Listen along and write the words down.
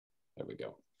There we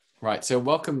go. Right, so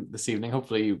welcome this evening.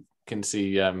 Hopefully you can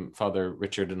see Father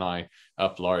Richard and I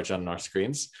up large on our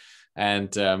screens.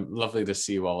 And lovely to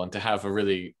see you all and to have a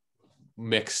really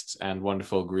mixed and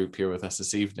wonderful group here with us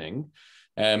this evening.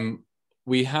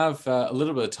 We have a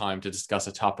little bit of time to discuss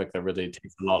a topic that really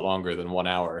takes a lot longer than 1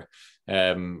 hour.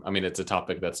 I mean, it's a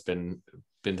topic that's been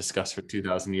discussed for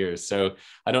 2,000 years, so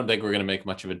I don't think we're going to make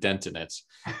much of a dent in it.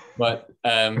 But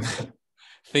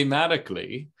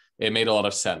thematically, it made a lot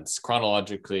of sense.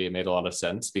 Chronologically, it made a lot of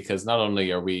sense because not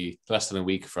only are we less than a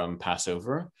week from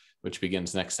Passover, which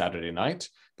begins next Saturday night,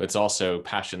 but it's also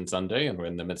Passion Sunday, and we're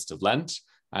in the midst of Lent.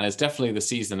 And it's definitely the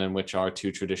season in which our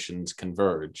two traditions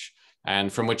converge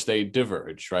and from which they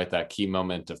diverge, right? That key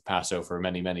moment of Passover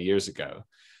many, many years ago.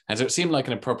 And so it seemed like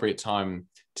an appropriate time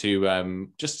to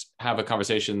just have a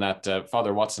conversation that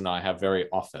Father Watson and I have very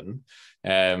often,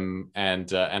 and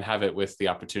have it with the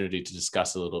opportunity to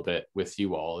discuss a little bit with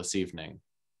you all this evening.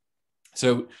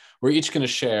 So we're each going to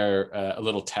share a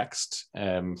little text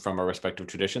from our respective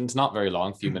traditions, not very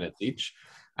long, a few minutes each.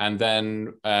 And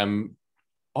then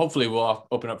hopefully we'll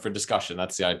open up for discussion.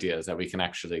 That's the idea, is that we can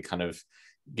actually kind of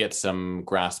get some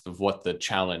grasp of what the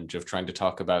challenge of trying to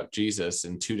talk about Jesus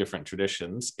in two different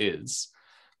traditions is.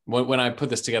 When I put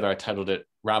this together, I titled it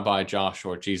Rabbi, Josh,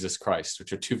 or Jesus Christ,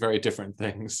 which are two very different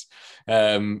things.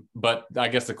 But I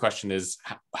guess the question is,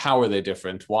 how are they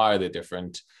different? Why are they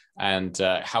different? And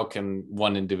how can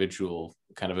one individual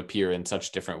kind of appear in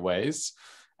such different ways?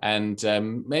 And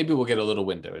maybe we'll get a little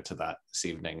window into that this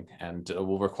evening, and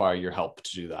we'll require your help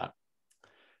to do that.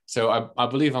 So I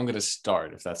believe I'm going to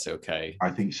start, if that's okay. I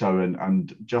think so.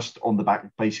 And just on the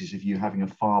basis of you having a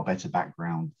far better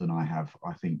background than I have,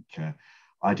 I think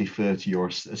I defer to your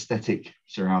aesthetic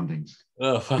surroundings.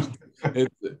 Oh, well, I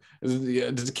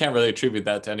can't really attribute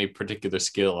that to any particular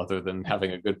skill other than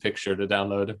having a good picture to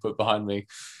download and put behind me.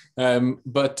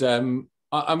 But I'm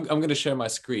going to share my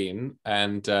screen,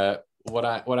 and what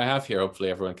I have here,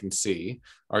 hopefully everyone can see,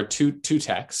 are two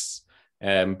texts,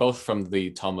 both from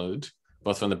the Talmud,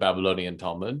 both from the Babylonian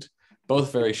Talmud,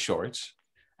 both very short.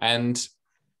 And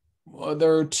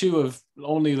there are two of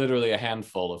only literally a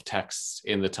handful of texts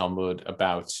in the Talmud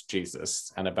about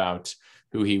Jesus and about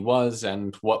who he was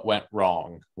and what went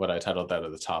wrong, what I titled that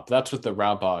at the top. That's what the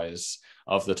rabbis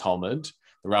of the Talmud,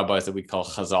 the rabbis that we call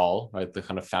Chazal, right, the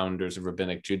kind of founders of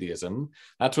rabbinic Judaism,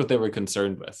 that's what they were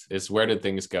concerned with, is where did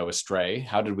things go astray?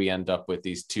 How did we end up with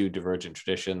these two divergent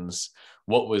traditions?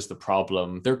 What was the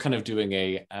problem? They're kind of doing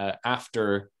a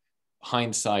after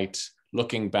hindsight,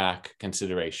 looking back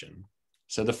consideration.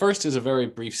 So the first is a very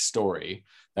brief story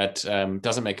that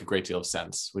doesn't make a great deal of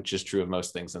sense, which is true of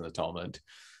most things in the Talmud.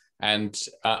 And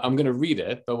I'm going to read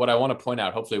it, but what I want to point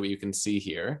out, hopefully what you can see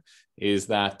here, is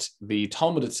that the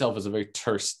Talmud itself is a very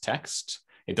terse text.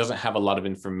 It doesn't have a lot of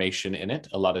information in it.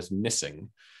 A lot is missing.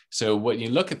 So when you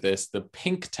look at this, the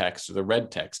pink text or the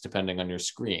red text, depending on your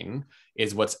screen,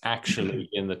 is what's actually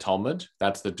in the Talmud.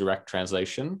 That's the direct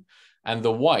translation. And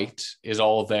the white is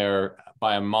all there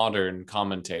by a modern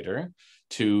commentator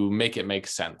to make it make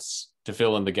sense, to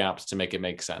fill in the gaps to make it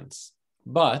make sense.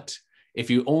 But if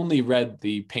you only read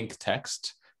the pink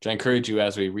text, which I encourage you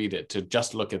as we read it to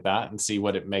just look at that and see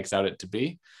what it makes out it to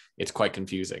be, it's quite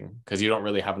confusing because you don't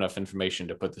really have enough information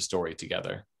to put the story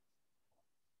together.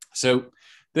 So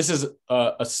this is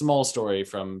a small story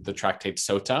from the tractate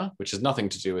Sota, which has nothing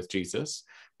to do with Jesus.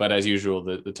 But as usual,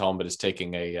 the Talmud is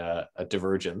taking a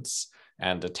divergence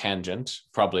and a tangent,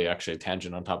 probably actually a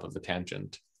tangent on top of the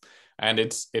tangent. And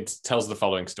it tells the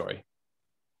following story.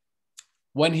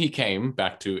 When he came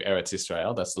back to Eretz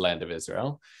Israel, that's the land of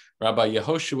Israel, Rabbi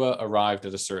Yehoshua arrived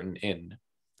at a certain inn.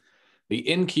 The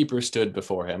innkeeper stood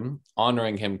before him,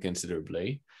 honoring him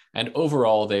considerably, and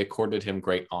overall they accorded him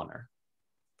great honor.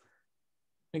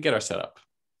 Let me get our setup.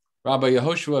 Rabbi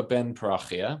Yehoshua ben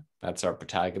Parachia, that's our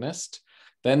protagonist,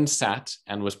 then sat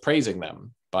and was praising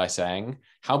them by saying,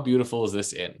 "How beautiful is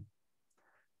this inn?"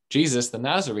 Jesus the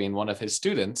Nazarene, one of his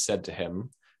students, said to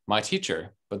him, "My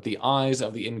teacher, but the eyes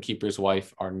of the innkeeper's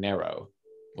wife are narrow."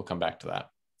 We'll come back to that.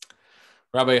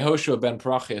 Rabbi Yehoshua ben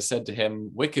Parachia said to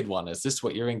him, "Wicked one, is this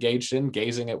what you're engaged in,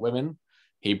 gazing at women?"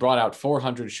 He brought out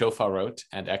 400 shofarot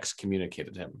and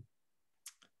excommunicated him.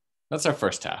 That's our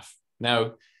first half.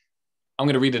 Now, I'm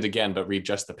going to read it again, but read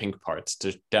just the pink parts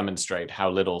to demonstrate how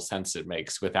little sense it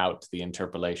makes without the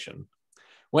interpolation.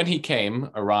 When he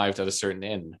arrived at a certain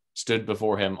inn, stood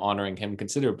before him, honoring him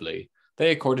considerably.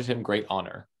 They accorded him great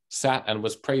honor, sat and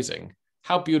was praising.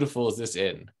 "How beautiful is this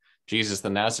inn?" Jesus the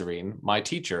Nazarene, "My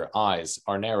teacher, eyes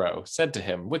are narrow," said to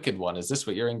him, "Wicked one, is this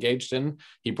what you're engaged in?"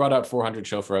 He brought out 400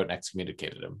 shofarot and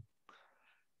excommunicated him.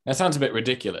 That sounds a bit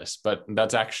ridiculous, but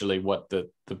that's actually what the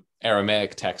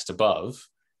Aramaic text above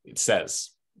it says,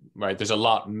 right? There's a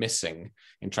lot missing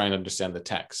in trying to understand the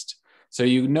text. So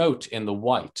you note in the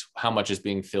white how much is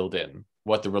being filled in,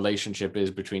 what the relationship is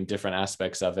between different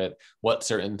aspects of it, what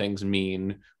certain things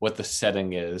mean, what the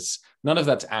setting is. None of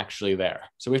that's actually there.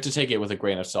 So we have to take it with a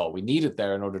grain of salt. We need it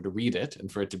there in order to read it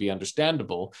and for it to be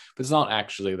understandable, but it's not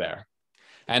actually there.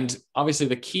 And obviously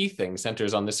the key thing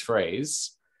centers on this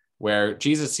phrase where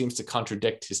Jesus seems to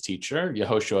contradict his teacher,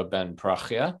 Yehoshua ben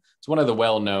Parachia. It's one of the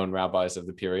well-known rabbis of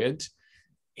the period.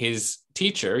 His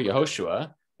teacher,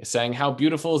 Yehoshua, is saying, how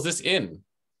beautiful is this inn?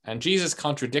 And Jesus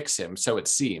contradicts him, so it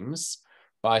seems,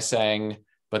 by saying,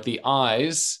 but the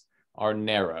eyes are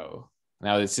narrow.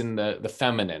 Now it's in the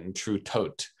feminine, true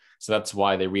tot. So that's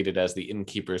why they read it as the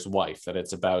innkeeper's wife, that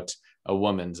it's about a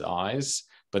woman's eyes,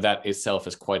 but that itself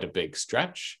is quite a big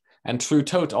stretch. And true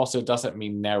tot also doesn't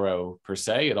mean narrow per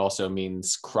se. It also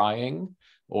means crying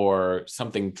or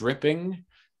something dripping.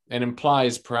 It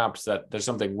implies perhaps that there's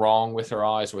something wrong with her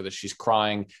eyes, or that she's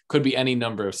crying. Could be any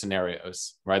number of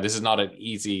scenarios, right? This is not an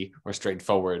easy or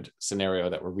straightforward scenario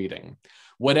that we're reading.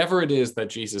 Whatever it is that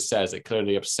Jesus says, it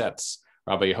clearly upsets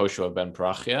Rabbi Yehoshua ben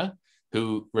Parachia,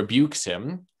 who rebukes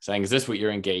him, saying, is this what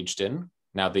you're engaged in?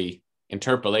 Now, the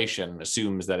interpolation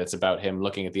assumes that it's about him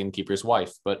looking at the innkeeper's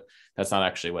wife, but that's not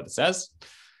actually what it says.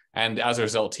 And as a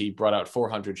result, he brought out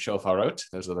 400 shofarot,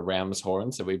 those are the ram's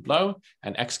horns that we blow,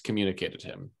 and excommunicated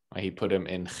him. He put him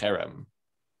in cherem.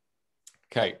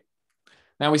 Okay,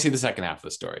 now we see the second half of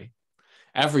the story.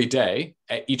 Every day,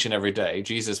 each and every day,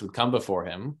 Jesus would come before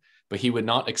him, but he would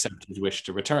not accept his wish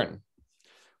to return.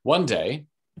 One day,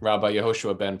 Rabbi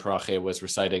Yehoshua ben Parachia was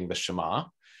reciting the Shema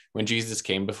when Jesus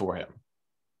came before him.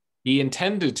 He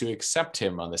intended to accept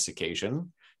him on this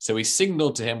occasion, so he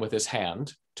signaled to him with his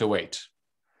hand to wait.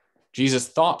 Jesus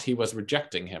thought he was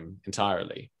rejecting him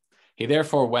entirely. He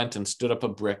therefore went and stood up a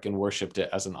brick and worshipped it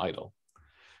as an idol.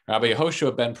 Rabbi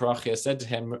Yehoshua ben Parachia said to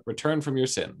him, return from your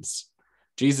sins.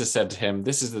 Jesus said to him,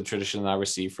 this is the tradition I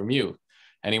received from you.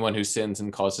 Anyone who sins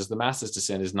and causes the masses to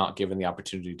sin is not given the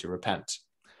opportunity to repent.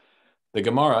 The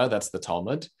Gemara, that's the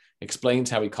Talmud, explains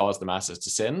how he caused the masses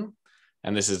to sin.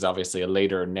 And this is obviously a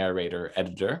later narrator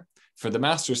editor. For the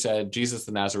master said, Jesus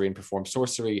the Nazarene performed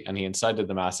sorcery, and he incited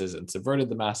the masses and subverted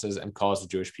the masses and caused the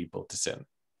Jewish people to sin.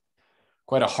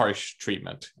 Quite a harsh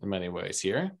treatment in many ways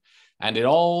here. And it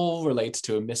all relates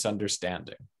to a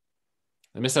misunderstanding.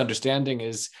 The misunderstanding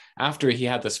is after he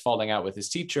had this falling out with his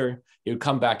teacher, he would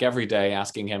come back every day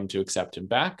asking him to accept him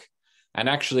back. And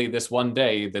actually this one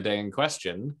day, the day in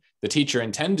question, the teacher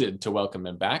intended to welcome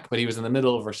him back, but he was in the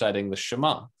middle of reciting the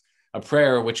Shema, a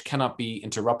prayer which cannot be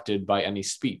interrupted by any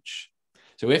speech.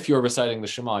 So if you're reciting the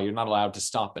Shema, you're not allowed to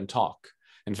stop and talk.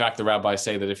 In fact, the rabbis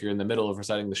say that if you're in the middle of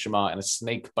reciting the Shema and a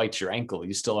snake bites your ankle,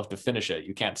 you still have to finish it.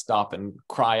 You can't stop and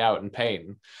cry out in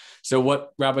pain. So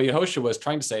what Rabbi Yehoshua was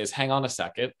trying to say is, hang on a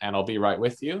second, and I'll be right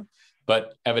with you.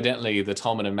 But evidently, the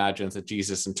Talmud imagines that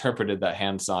Jesus interpreted that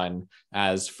hand sign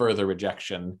as further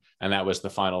rejection, and that was the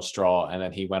final straw. And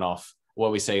then he went off,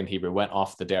 what we say in Hebrew, went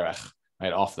off the derech,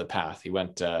 right, off the path. He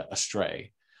went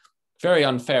astray. Very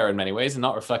unfair in many ways and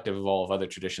not reflective of all of other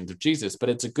traditions of Jesus, but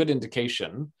it's a good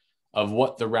indication of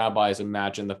what the rabbis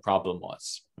imagined the problem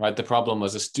was, right? The problem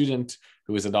was a student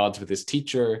who was at odds with his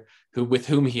teacher, with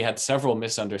whom he had several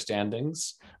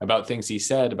misunderstandings about things he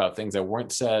said, about things that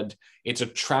weren't said. It's a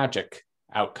tragic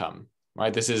outcome,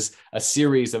 right? This is a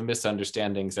series of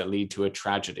misunderstandings that lead to a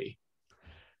tragedy.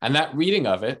 And that reading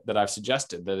of it that I've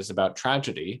suggested that is about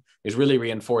tragedy is really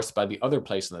reinforced by the other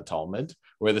place in the Talmud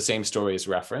where the same story is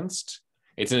referenced.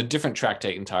 It's in a different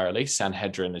tractate entirely,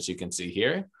 Sanhedrin, as you can see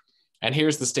here. And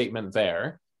here's the statement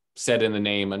there, said in the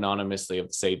name anonymously of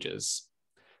the sages.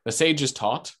 The sages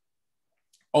taught,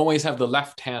 always have the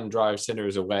left hand drive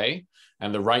sinners away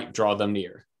and the right draw them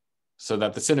near, so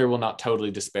that the sinner will not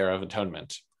totally despair of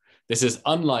atonement. This is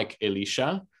unlike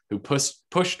Elisha, who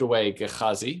pushed away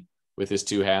Gehazi with his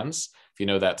two hands. If you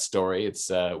know that story,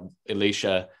 it's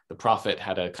Elisha, the prophet,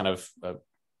 had a kind of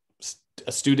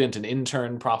a student, an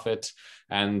intern prophet,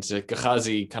 and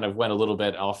Gehazi kind of went a little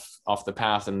bit off the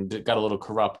path and got a little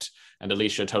corrupt, and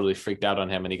Elisha totally freaked out on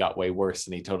him and he got way worse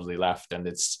and he totally left. And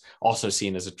it's also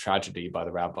seen as a tragedy by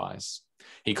the rabbis.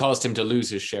 He caused him to lose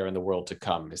his share in the world to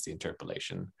come, is the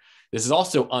interpolation. This is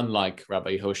also unlike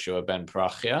Rabbi Yehoshua ben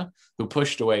Parachia, who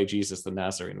pushed away Jesus the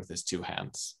Nazarene with his two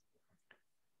hands.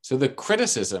 So the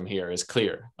criticism here is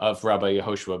clear of Rabbi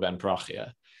Yehoshua ben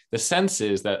Parachia. The sense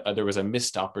is that there was a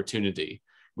missed opportunity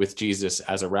with Jesus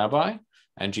as a rabbi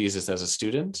and Jesus as a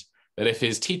student, that if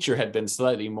his teacher had been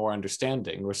slightly more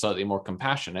understanding or slightly more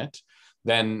compassionate,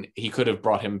 then he could have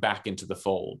brought him back into the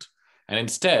fold. And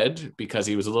instead, because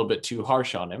he was a little bit too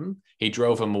harsh on him, he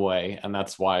drove him away. And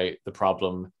that's why the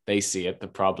problem, they see it, the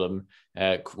problem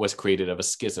was created of a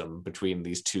schism between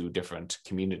these two different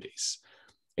communities.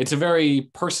 It's a very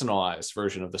personalized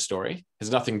version of the story. It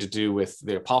has nothing to do with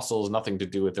the apostles, nothing to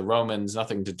do with the Romans,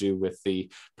 nothing to do with the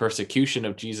persecution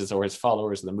of Jesus or his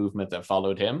followers and the movement that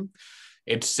followed him.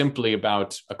 It's simply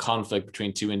about a conflict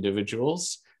between two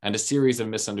individuals and a series of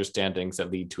misunderstandings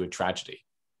that lead to a tragedy.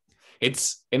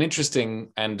 It's an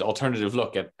interesting and alternative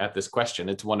look at this question.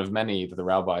 It's one of many that the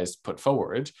rabbis put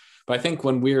forward. But I think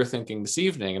when we're thinking this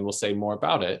evening, and we'll say more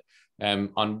about it,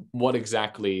 on what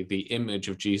exactly the image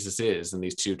of Jesus is in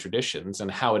these two traditions and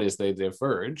how it is they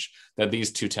diverge, that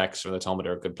these two texts from the Talmud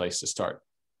are a good place to start.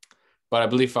 But I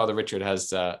believe Father Richard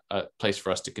has a place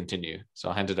for us to continue. So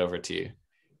I'll hand it over to you.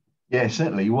 Yeah,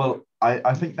 certainly. Well,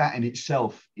 I think that in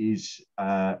itself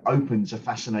opens a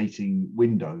fascinating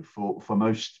window for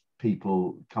most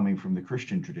people coming from the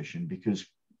Christian tradition, because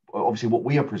obviously what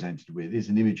we are presented with is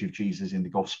an image of Jesus in the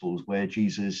Gospels where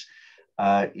Jesus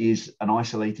is an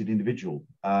isolated individual.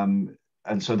 And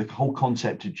so the whole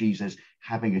concept of Jesus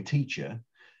having a teacher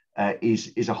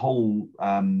is a whole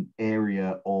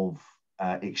area of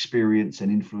experience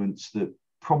and influence that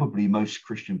probably most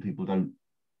Christian people don't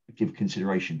give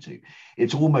consideration to.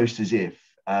 It's almost as if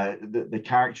the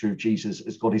character of Jesus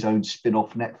has got his own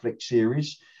spin-off Netflix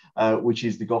series, which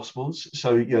is the Gospels.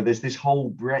 So, you know, there's this whole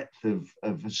breadth of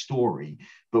a story,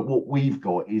 but what we've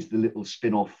got is the little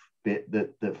spin-off bit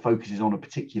that focuses on a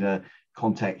particular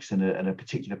context and a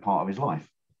particular part of his life.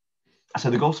 So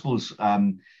the Gospels,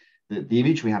 the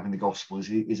image we have in the Gospels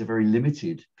is a very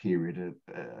limited period,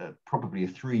 probably a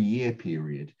 3-year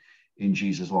period in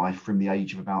Jesus' life from the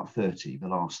age of about 30, the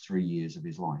last 3 years of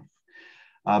his life.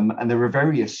 And there are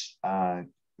various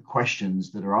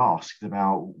questions that are asked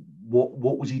about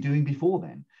what was he doing before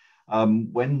then.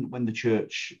 When the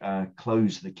church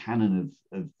closed the canon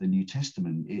of the New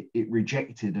Testament, it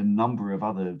rejected a number of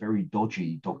other very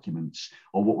dodgy documents,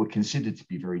 or what were considered to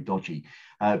be very dodgy,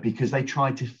 because they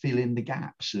tried to fill in the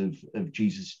gaps of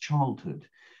Jesus' childhood.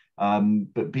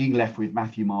 But being left with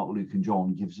Matthew, Mark, Luke, and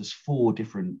John gives us 4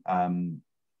 different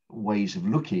ways of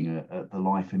looking at the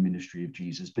life and ministry of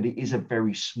Jesus, but it is a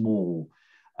very small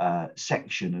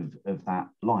section of that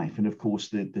life. And of course,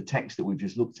 the text that we've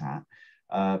just looked at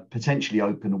potentially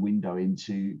open a window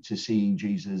into seeing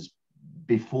Jesus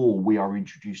before we are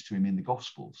introduced to him in the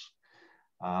Gospels,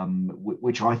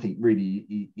 which I think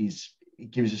really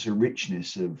it gives us a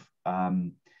richness of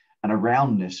and a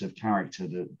roundness of character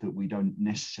that we don't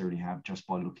necessarily have just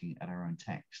by looking at our own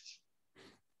texts.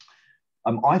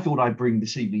 I thought I'd bring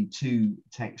this evening 2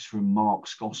 texts from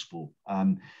Mark's Gospel.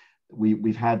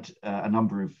 We've had a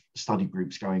number of study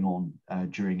groups going on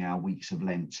during our weeks of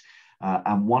Lent.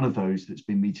 And one of those that's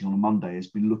been meeting on a Monday has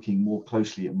been looking more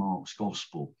closely at Mark's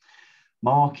Gospel.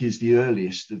 Mark is the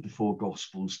earliest of the 4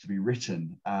 Gospels to be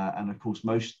written. And of course, a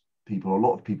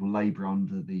lot of people labour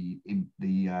under the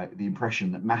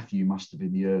impression that Matthew must have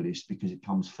been the earliest because it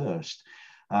comes first.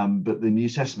 But the New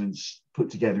Testament's put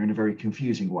together in a very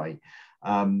confusing way.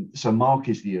 So Mark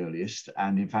is the earliest,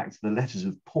 and in fact, the letters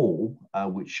of Paul,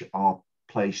 which are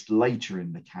placed later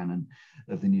in the canon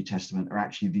of the New Testament, are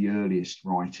actually the earliest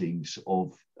writings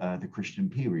of the Christian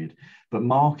period. But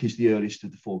Mark is the earliest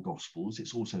of the 4 Gospels.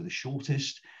 It's also the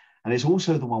shortest, and it's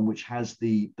also the one which has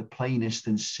the plainest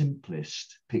and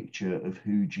simplest picture of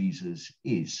who Jesus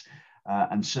is,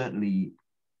 and certainly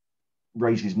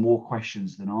raises more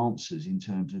questions than answers in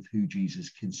terms of who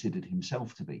Jesus considered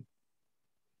himself to be.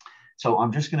 So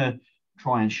I'm just going to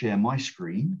try and share my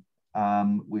screen,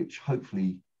 which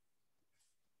hopefully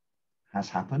has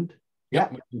happened. Yeah,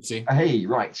 we can see. Hey,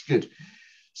 right, good.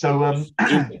 So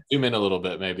zoom in a little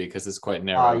bit, maybe, because it's quite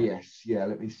narrow. Yes, yeah.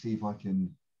 Let me see if I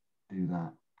can do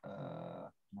that.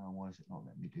 No, why is it not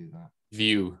letting me do that?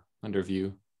 View, under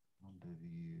view. Under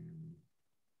view.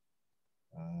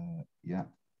 Yeah.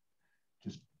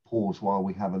 Just pause while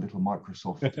we have a little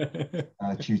Microsoft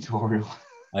tutorial.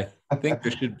 I think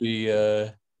there should be,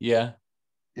 yeah.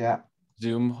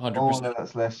 Zoom 100%. Oh, no,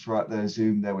 that's less. Right there,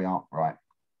 Zoom. There we are. Right.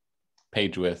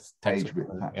 Page width. Page width.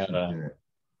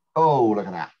 Oh, look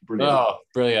at that. Brilliant. Oh,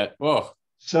 brilliant. Whoa.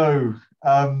 So,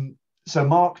 so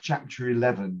Mark chapter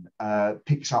 11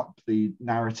 picks up the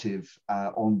narrative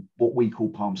on what we call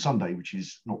Palm Sunday, which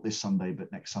is not this Sunday, but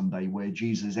next Sunday, where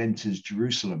Jesus enters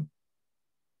Jerusalem.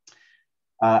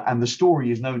 And the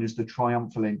story is known as the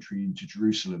triumphal entry into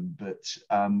Jerusalem. But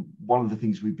one of the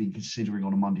things we've been considering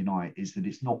on a Monday night is that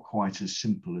it's not quite as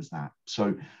simple as that.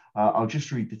 So I'll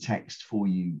just read the text for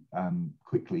you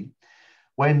quickly.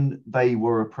 When they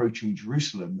were approaching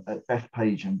Jerusalem at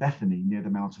Bethpage and Bethany near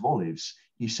the Mount of Olives,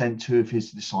 he sent 2 of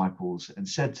his disciples and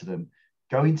said to them,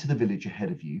 "Go into the village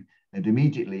ahead of you, and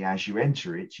immediately as you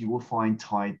enter it, you will find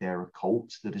tied there a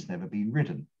colt that has never been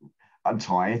ridden.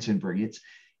 Untie it and bring it.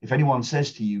 If anyone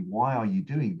says to you, 'Why are you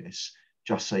doing this?'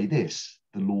 just say this,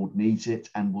 'The Lord needs it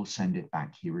and will send it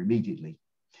back here immediately.'"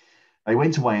 They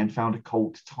went away and found a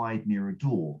colt tied near a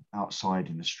door outside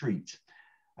in the street.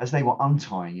 As they were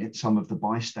untying it, some of the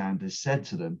bystanders said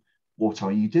to them, "What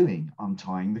are you doing,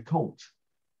 untying the colt?"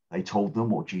 They told them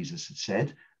what Jesus had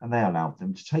said, and they allowed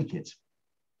them to take it.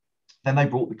 Then they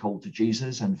brought the colt to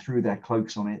Jesus and threw their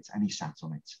cloaks on it, and he sat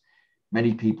on it.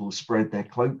 Many people spread their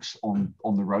cloaks on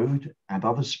the road, and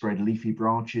others spread leafy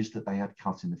branches that they had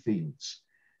cut in the fields.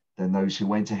 Then those who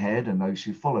went ahead and those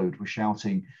who followed were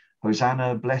shouting,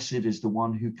 "Hosanna, blessed is the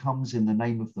one who comes in the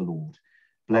name of the Lord.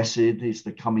 Blessed is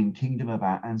the coming kingdom of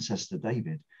our ancestor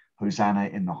David. Hosanna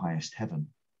in the highest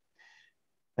heaven."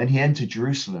 Then he entered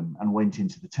Jerusalem and went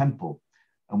into the temple.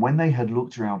 And when they had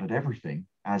looked around at everything,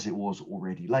 as it was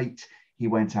already late, he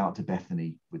went out to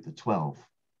Bethany with the 12.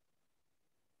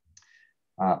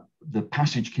 The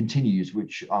passage continues,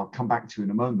 which I'll come back to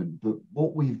in a moment. But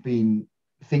what we've been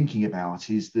thinking about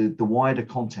is the wider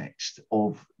context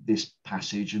of this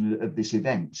passage and of this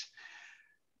event.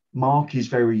 Mark is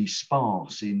very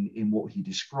sparse in what he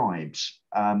describes.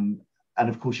 And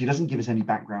of course, he doesn't give us any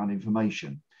background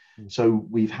information. So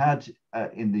we've had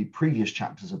in the previous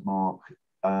chapters of Mark,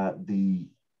 the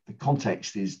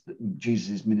context is that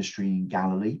Jesus' ministry in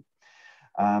Galilee.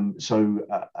 So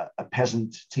a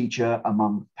peasant teacher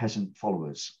among peasant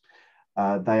followers.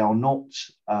 They are not,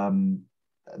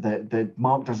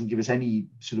 Mark doesn't give us any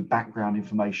sort of background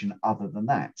information other than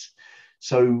that.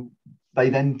 So they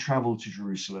then travel to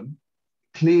Jerusalem.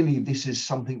 Clearly, this is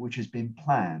something which has been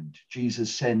planned.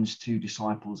 Jesus sends 2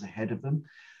 disciples ahead of them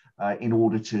in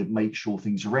order to make sure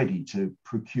things are ready to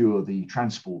procure the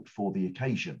transport for the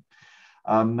occasion.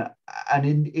 And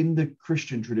in the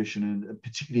Christian tradition, and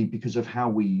particularly because of how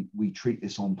we treat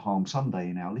this on Palm Sunday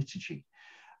in our liturgy,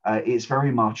 it's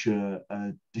very much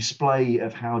a display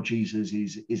of how Jesus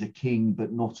is a king,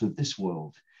 but not of this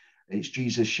world. It's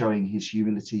Jesus showing his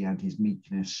humility and his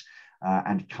meekness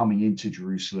and coming into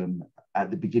Jerusalem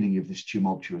at the beginning of this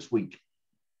tumultuous week.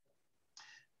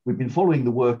 We've been following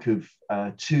the work of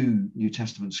 2 New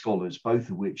Testament scholars, both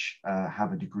of which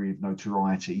have a degree of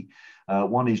notoriety.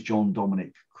 One is John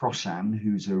Dominic Crossan,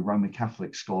 who's a Roman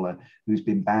Catholic scholar who's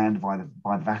been banned by the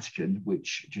Vatican,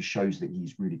 which just shows that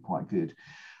he's really quite good.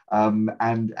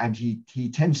 And he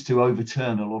tends to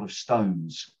overturn a lot of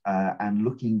stones and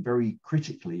looking very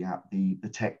critically at the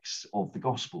texts of the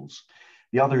Gospels.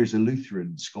 The other is a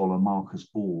Lutheran scholar, Marcus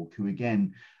Borg, who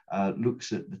again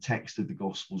looks at the text of the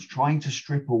Gospels, trying to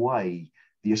strip away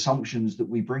the assumptions that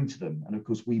we bring to them. And of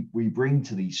course, we bring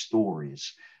to these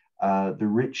stories the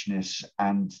richness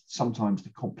and sometimes the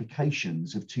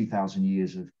complications of 2,000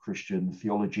 years of Christian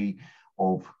theology,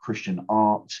 of Christian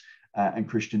art, and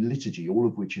Christian liturgy, all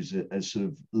of which is sort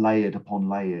of layered upon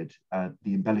layered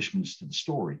the embellishments to the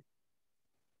story.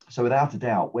 So without a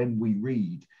doubt, when we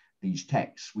read these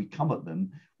texts, we come at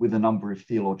them with a number of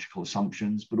theological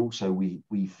assumptions, but also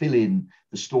we fill in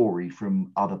the story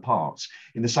from other parts.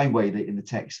 In the same way that in the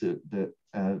text that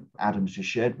Adam's just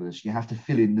shared with us, you have to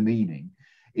fill in the meaning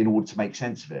in order to make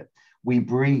sense of it. We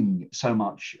bring so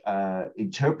much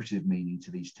interpretive meaning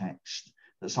to these texts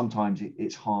that sometimes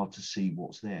it's hard to see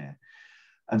what's there.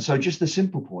 And so just the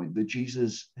simple point that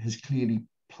Jesus has clearly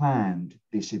planned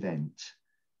this event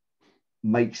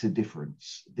makes a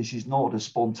difference. This is not a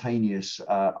spontaneous,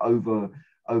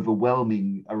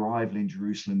 overwhelming arrival in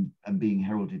Jerusalem and being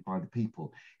heralded by the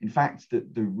people. In fact, the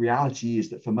reality is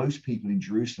that for most people in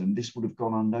Jerusalem, this would have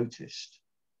gone unnoticed.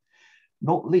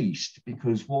 Not least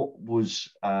because what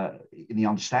was, in the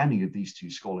understanding of these 2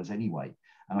 scholars anyway,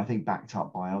 and I think backed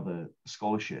up by other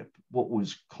scholarship, what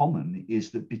was common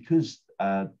is that because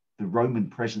the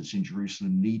Roman presence in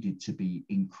Jerusalem needed to be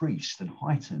increased and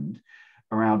heightened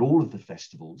around all of the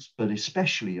festivals, but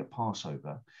especially at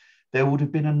Passover, there would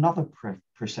have been another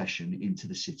procession into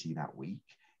the city that week,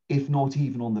 if not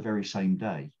even on the very same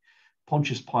day.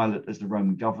 Pontius Pilate, as the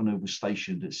Roman governor, was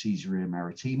stationed at Caesarea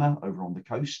Maritima over on the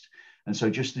coast. And so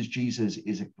just as Jesus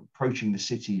is approaching the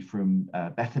city from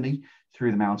Bethany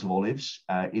through the Mount of Olives,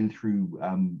 in through,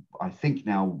 I think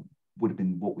now would have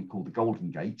been what we call the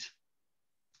Golden Gate,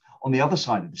 on the other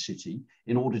side of the city,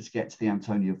 in order to get to the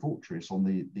Antonia fortress on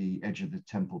the edge of the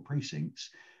temple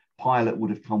precincts, Pilate would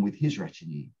have come with his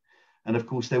retinue. And of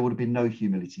course, there would have been no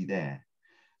humility there.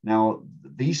 Now,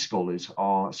 these scholars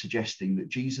are suggesting that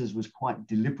Jesus was quite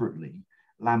deliberately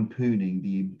lampooning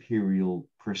the imperial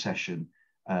procession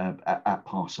at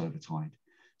Passover tide.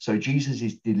 So Jesus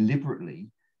is deliberately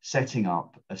setting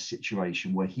up a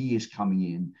situation where he is coming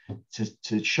in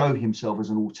to show himself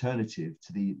as an alternative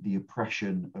to the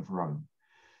oppression of Rome.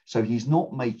 So he's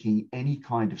not making any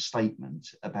kind of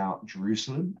statement about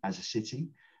Jerusalem as a city,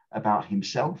 about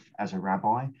himself as a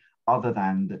rabbi, other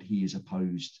than that he is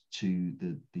opposed to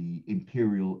the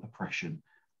imperial oppression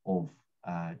of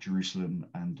Jerusalem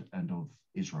and of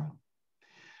Israel.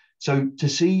 So to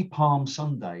see Palm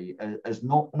Sunday as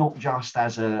not just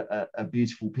as a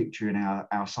beautiful picture in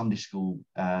our Sunday school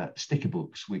sticker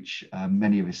books, which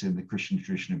many of us in the Christian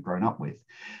tradition have grown up with,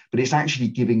 but it's actually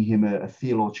giving him a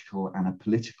theological and a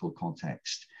political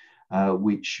context,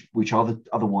 which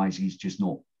otherwise is just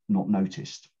not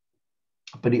noticed.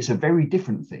 But it's a very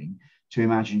different thing to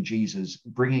imagine Jesus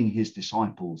bringing his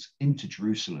disciples into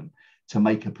Jerusalem to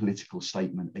make a political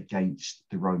statement against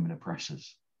the Roman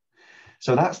oppressors.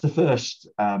 So that's the first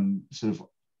sort of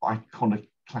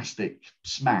iconoclastic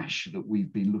smash that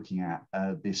we've been looking at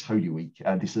this Holy Week,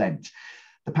 this Lent.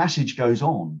 The passage goes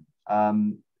on,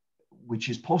 which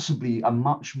is possibly a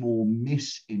much more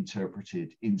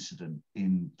misinterpreted incident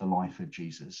in the life of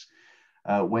Jesus,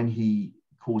 when he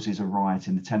causes a riot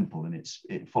in the temple, and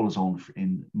it follows on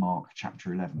in Mark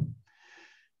chapter 11.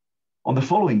 On the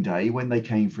following day, when they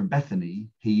came from Bethany,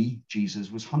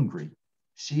 Jesus, was hungry.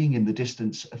 Seeing in the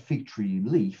distance a fig tree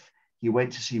in leaf, he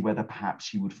went to see whether perhaps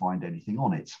he would find anything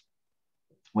on it.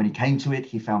 When he came to it,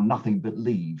 he found nothing but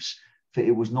leaves, for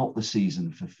it was not the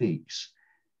season for figs.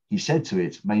 He said to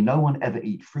it, "May no one ever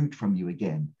eat fruit from you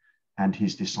again." And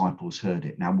his disciples heard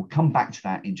it. Now, we'll come back to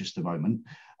that in just a moment,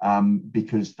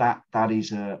 because that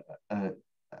is a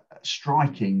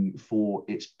striking for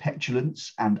its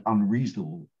petulance and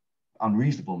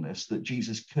unreasonableness that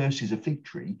Jesus curses a fig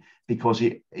tree because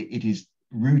it is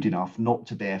rude enough not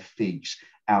to bear figs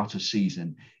out of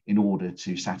season in order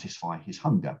to satisfy his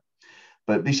hunger.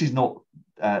 But this is not,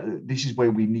 this is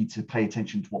where we need to pay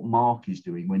attention to what Mark is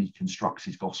doing when he constructs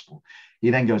his gospel. He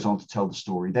then goes on to tell the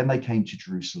story. Then they came to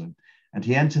Jerusalem, and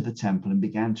he entered the temple and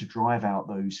began to drive out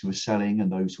those who were selling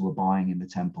and those who were buying in the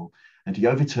temple. And he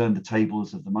overturned the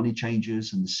tables of the money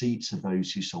changers and the seats of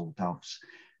those who sold doves.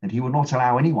 And he would not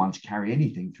allow anyone to carry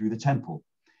anything through the temple.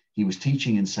 He was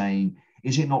teaching and saying,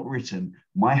 "Is it not written,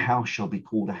 'My house shall be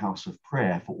called a house of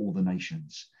prayer for all the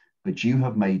nations'? But you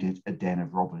have made it a den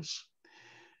of robbers."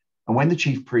 And when the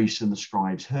chief priests and the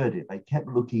scribes heard it, they kept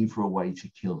looking for a way to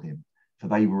kill him, for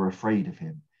they were afraid of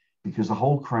him, because the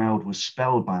whole crowd was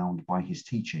spellbound by his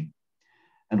teaching.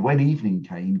 And when evening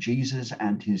came, Jesus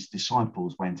and his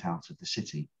disciples went out of the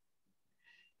city.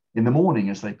 In the morning,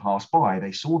 as they passed by,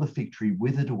 they saw the fig tree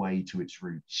withered away to its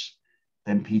roots.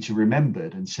 Then Peter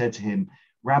remembered and said to him,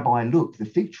 "Rabbi, look, the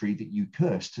fig tree that you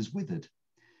cursed has withered."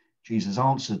 Jesus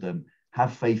answered them,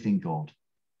 "Have faith in God.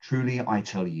 Truly, I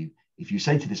tell you, if you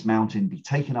say to this mountain, 'Be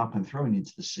taken up and thrown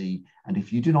into the sea,' and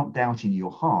if you do not doubt in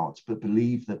your heart, but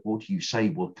believe that what you say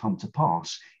will come to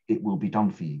pass, it will be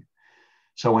done for you.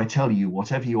 So I tell you,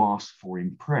 whatever you ask for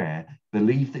in prayer,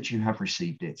 believe that you have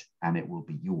received it, and it will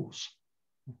be yours."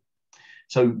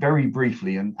 So very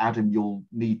briefly, and Adam, you'll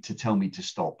need to tell me to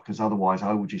stop, because otherwise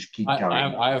I will just keep going.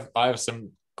 I have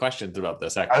some questions about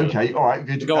this, actually. Okay, all right,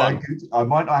 good. Go on. Good. I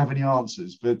might not have any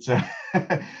answers, but so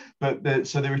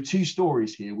there are two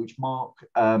stories here which Mark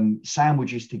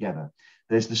sandwiches together.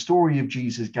 There's the story of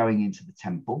Jesus going into the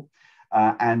temple,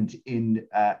 and in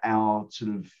our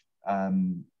sort of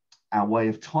our way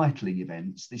of titling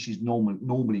events, this is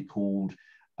normally called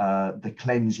the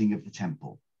cleansing of the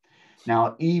temple.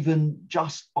 Now, even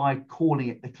just by calling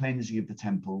it the cleansing of the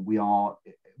temple, we are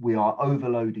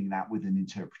overloading that with an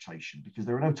interpretation, because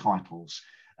there are no titles,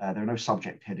 there are no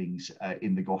subject headings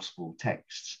in the gospel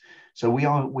texts. So we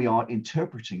are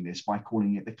interpreting this by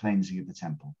calling it the cleansing of the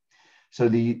temple. So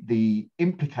the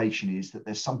implication is that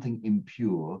there's something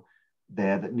impure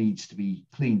there that needs to be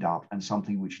cleaned up and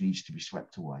something which needs to be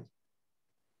swept away.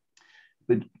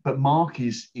 But Mark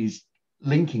is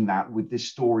linking that with this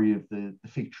story of the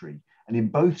fig tree. And in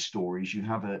both stories, you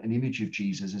have an image of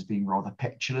Jesus as being rather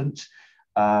petulant,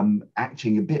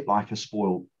 acting a bit like a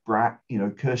spoiled brat,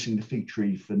 cursing the fig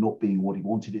tree for not being what he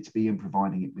wanted it to be and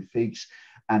providing it with figs,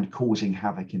 and causing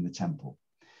havoc in the temple.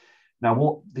 Now,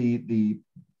 what the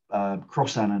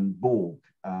Crossan and Borg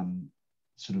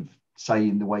sort of say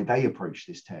in the way they approach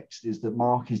this text is that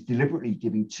Mark is deliberately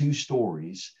giving two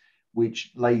stories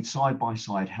which, laid side by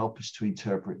side, help us to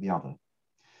interpret the other.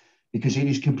 Because it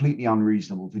is completely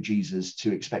unreasonable for Jesus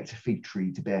to expect a fig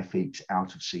tree to bear figs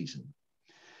out of season.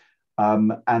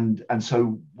 And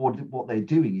so what they're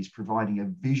doing is providing a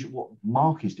visual, what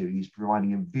Mark is doing is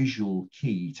providing a visual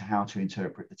key to how to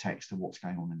interpret the text of what's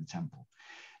going on in the temple.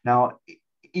 Now,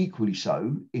 equally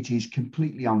so, it is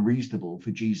completely unreasonable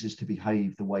for Jesus to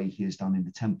behave the way he has done in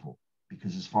the temple,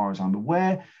 because as far as I'm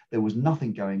aware, there was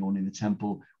nothing going on in the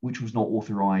temple which was not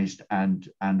authorized and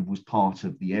was part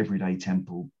of the everyday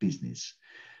temple business.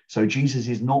 So Jesus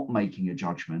is not making a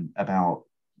judgment about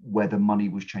whether money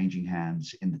was changing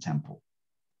hands in the temple.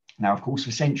 Now, of course,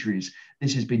 for centuries,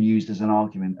 this has been used as an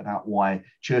argument about why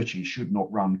churches should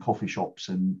not run coffee shops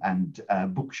and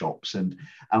bookshops, and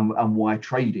why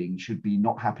trading should be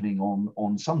not happening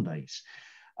on Sundays.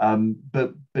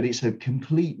 But it's a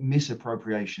complete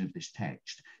misappropriation of this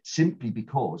text simply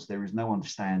because there is no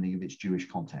understanding of its Jewish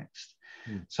context.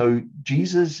 So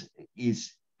Jesus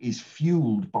is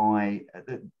fueled by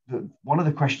one of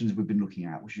the questions we've been looking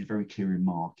at, which is very clear in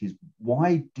Mark, is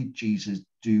why did Jesus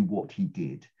do what he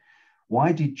did?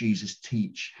 Why did Jesus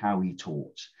teach how he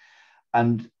taught?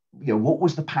 And what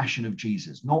was the passion of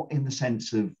Jesus? Not in the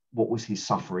sense of what was his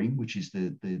suffering, which is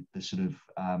the sort of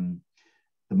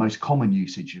the most common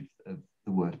usage of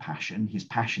the word passion. His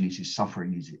passion is his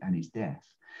suffering and his death.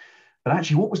 But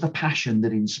actually, what was the passion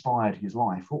that inspired his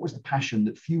life? What was the passion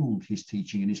that fueled his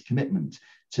teaching and his commitment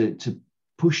to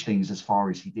push things as far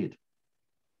as he did?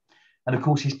 And of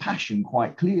course, his passion,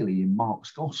 quite clearly in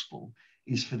Mark's gospel,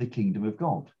 is for the kingdom of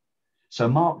God. So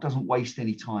Mark doesn't waste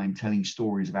any time telling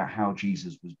stories about how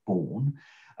Jesus was born.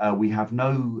 We have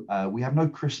no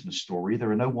Christmas story.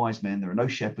 There are no wise men. There are no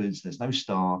shepherds. There's no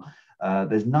star.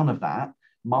 There's none of that.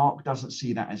 Mark doesn't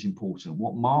see that as important.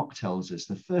 What Mark tells us,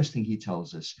 the first thing he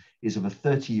tells us, is of a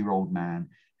 30-year-old man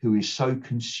who is so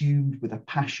consumed with a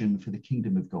passion for the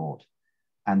kingdom of God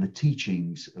and the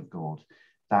teachings of God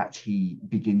that he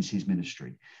begins his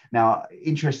ministry. Now,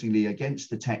 interestingly,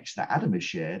 against the text that Adam has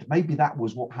shared, maybe that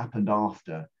was what happened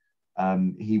after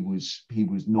he was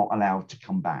not allowed to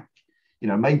come back.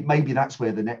 Maybe that's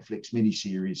where the Netflix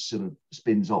miniseries sort of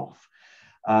spins off.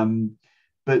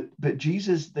 But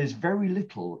Jesus, there's very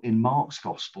little in Mark's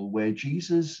gospel where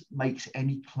Jesus makes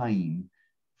any claim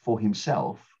for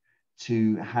himself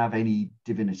to have any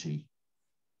divinity.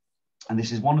 And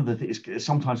this is one of the things, it's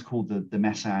sometimes called the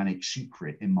messianic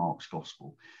secret in Mark's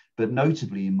gospel. But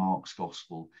notably in Mark's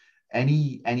gospel,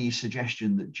 any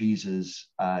suggestion that Jesus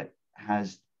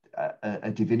has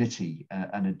a divinity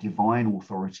and a divine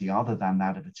authority other than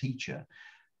that of a teacher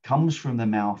comes from the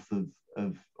mouth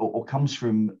or comes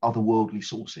from otherworldly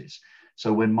sources.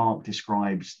 So when Mark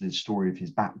describes the story of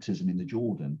his baptism in the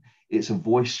Jordan, it's a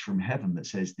voice from heaven that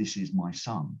says, "This is my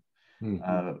son,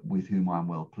 with whom I'm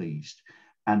well pleased."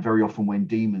 And very often when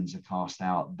demons are cast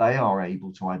out, they are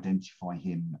able to identify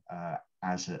him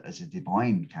as a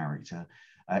divine character.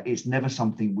 It's never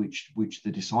something which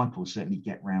the disciples certainly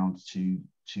get round to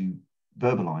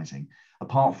verbalizing,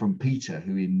 apart from Peter,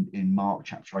 who in Mark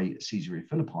chapter 8 at Caesarea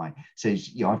Philippi says,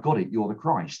 "Yeah, I've got it, you're the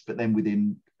Christ." But then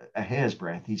within a hair's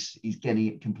breadth, he's getting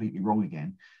it completely wrong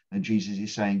again. And Jesus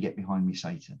is saying, "Get behind me,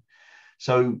 Satan."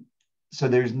 So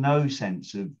there is no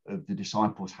sense of the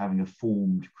disciples having a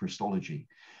formed Christology.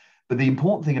 But the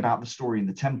important thing about the story in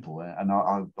the temple, and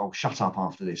I'll shut up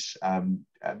after this,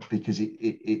 because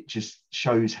it just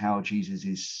shows how Jesus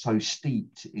is so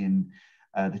steeped in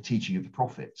the teaching of the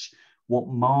prophets. What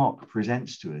Mark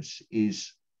presents to us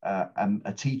is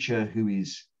a teacher who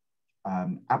is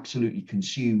absolutely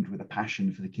consumed with a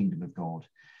passion for the kingdom of God,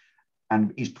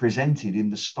 and is presented in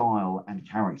the style and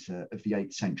character of the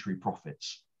 8th century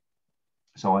prophets.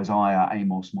 So Isaiah,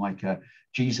 Amos, Micah,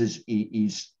 Jesus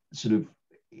is sort of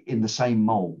in the same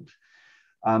mold.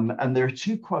 And there are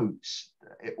two quotes,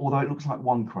 although it looks like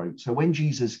one quote. So when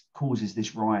Jesus causes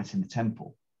this riot in the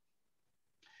temple,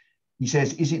 he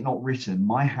says, "Is it not written,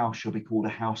 my house shall be called a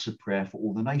house of prayer for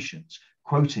all the nations?"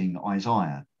 Quoting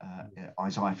Isaiah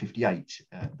 58,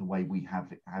 the way we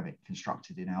have it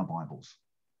constructed in our Bibles.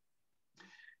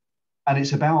 And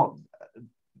it's about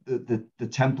the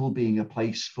temple being a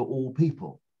place for all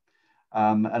people.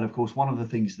 And of course, one of the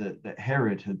things that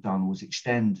Herod had done was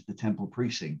extend the temple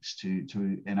precincts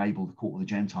to enable the court of the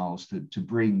Gentiles to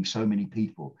bring so many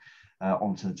people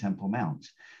onto the Temple Mount.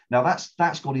 Now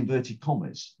that's got inverted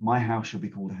commas. "My house shall be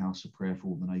called a house of prayer for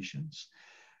all the nations."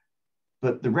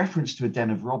 But the reference to a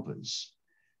den of robbers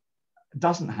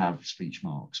doesn't have speech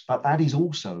marks, but that is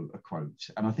also a quote.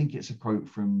 And I think it's a quote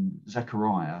from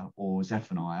Zechariah or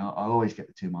Zephaniah. I always get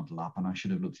the two muddled up, and I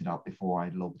should have looked it up before I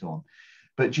logged on.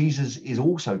 But Jesus is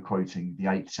also quoting the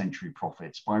 8th century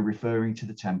prophets by referring to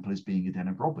the temple as being a den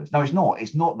of robbers. No, it's not.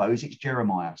 It's not those. It's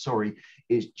Jeremiah. Sorry,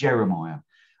 it's Jeremiah.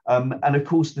 And of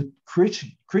course, the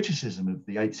criticism of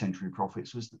the 8th century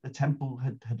prophets was that the temple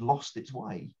had lost its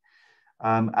way,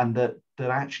 and that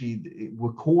actually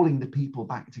were calling the people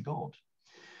back to God.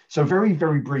 So very,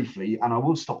 very briefly, and I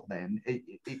will stop then, it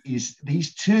is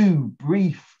these two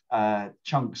brief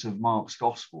chunks of Mark's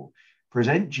gospel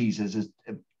present Jesus as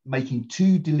making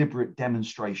two deliberate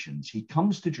demonstrations. He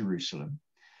comes to Jerusalem.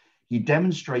 He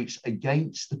demonstrates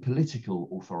against the political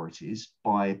authorities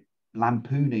by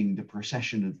lampooning the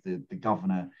procession of the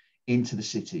governor into the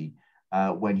city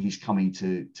when he's coming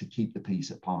to keep the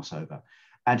peace at Passover.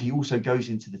 And he also goes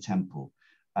into the temple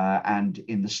and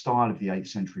in the style of the 8th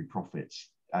century prophets,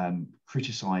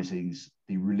 criticizing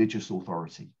the religious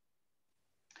authority.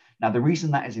 Now, the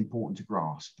reason that is important to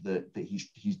grasp, that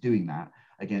he's doing that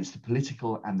against the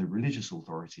political and the religious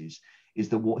authorities, is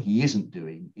that what he isn't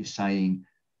doing is saying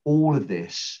all of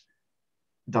this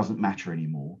doesn't matter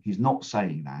anymore. He's not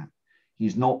saying that.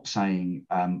 He's not saying,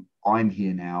 I'm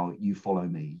here now, you follow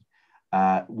me.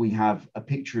 We have a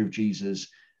picture of Jesus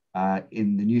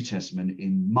in the New Testament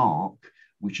in Mark,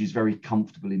 which is very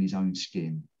comfortable in his own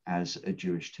skin as a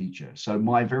Jewish teacher. So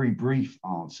my very brief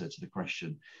answer to the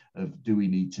question of do we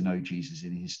need to know Jesus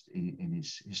in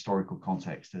his historical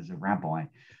context as a rabbi,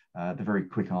 the very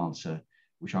quick answer,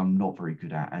 which I'm not very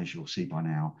good at, as you'll see by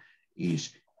now,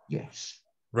 is yes.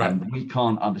 Right. And we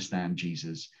can't understand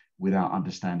Jesus without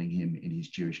understanding him in his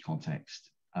Jewish context,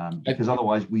 because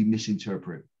otherwise we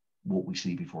misinterpret what we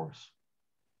see before us.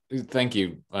 Thank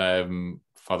you,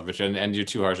 Father Richard, and you're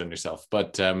too harsh on yourself.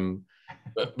 But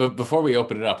before we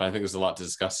open it up, I think there's a lot to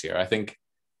discuss here. I think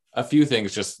a few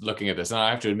things just looking at this, and I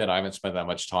have to admit I haven't spent that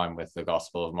much time with the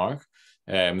Gospel of Mark.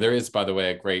 There is, by the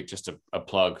way, a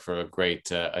plug for a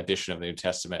great edition of the New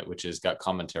Testament, which has got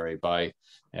commentary by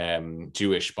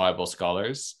Jewish Bible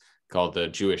scholars called the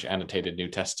Jewish Annotated New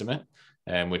Testament,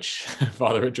 which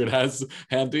Father Richard has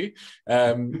handy.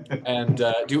 Do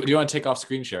you want to take off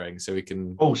screen sharing so we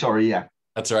can? Oh, sorry, yeah.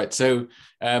 That's all right. So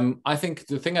I think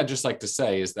the thing I'd just like to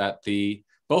say is that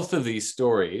both of these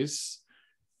stories,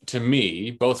 to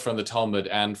me, both from the Talmud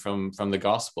and from the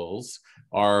Gospels,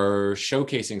 are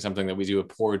showcasing something that we do a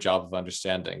poor job of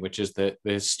understanding, which is the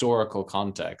historical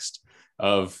context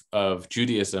of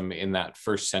Judaism in that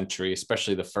first century,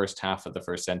 especially the first half of the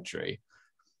first century.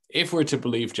 If we're to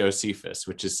believe Josephus,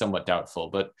 which is somewhat doubtful,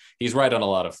 but he's right on a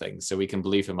lot of things, so we can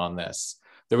believe him on this.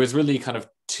 There was really kind of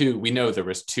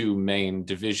two main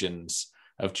divisions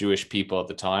of Jewish people at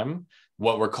the time,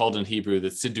 what were called in Hebrew the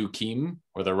Tzedukim,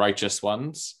 or the righteous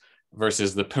ones,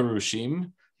 versus the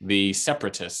Perushim, the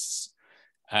separatists.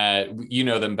 You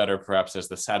know them better perhaps as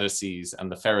the Sadducees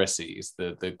and the Pharisees,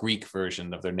 the Greek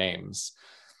version of their names.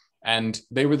 And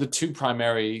they were the two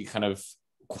primary kind of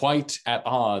quite at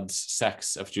odds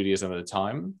sects of Judaism at the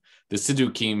time. The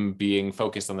Siddukim being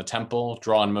focused on the temple,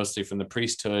 drawn mostly from the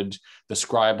priesthood, the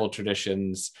scribal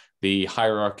traditions, the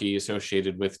hierarchy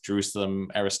associated with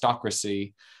Jerusalem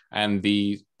aristocracy, and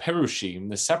the Perushim,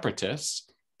 the separatists,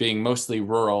 being mostly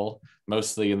rural,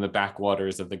 mostly in the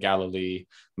backwaters of the Galilee,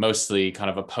 mostly kind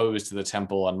of opposed to the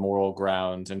temple on moral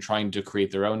grounds and trying to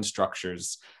create their own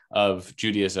structures of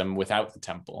Judaism without the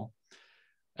temple.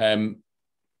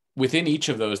 Within each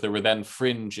of those, there were then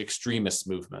fringe extremist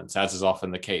movements, as is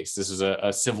often the case. This is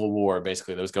a civil war,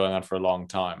 basically, that was going on for a long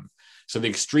time. So the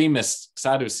extremist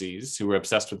Sadducees, who were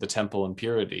obsessed with the temple and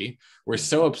purity, were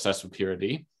so obsessed with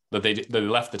purity that they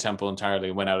left the temple entirely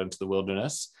and went out into the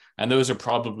wilderness. And those are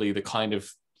probably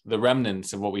the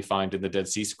remnants of what we find in the Dead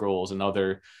Sea Scrolls and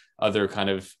other kind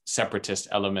of separatist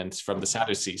elements from the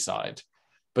Sadducee side.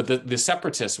 But the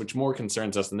separatists, which more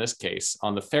concerns us in this case,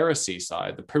 on the Pharisee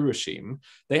side, the Perushim,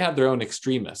 they had their own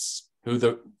extremists,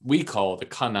 who we call the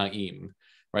Kanaim,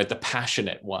 right? The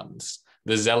passionate ones,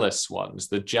 the zealous ones,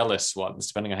 the jealous ones,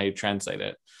 depending on how you translate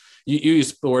it. You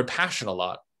use the word passion a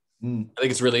lot. I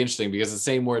think it's really interesting because the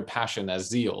same word passion as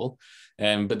zeal,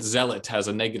 but zealot has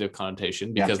a negative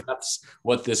connotation because that's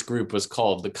what this group was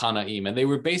called, the Kanaim. And they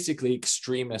were basically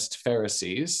extremist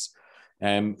Pharisees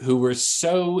who were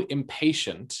so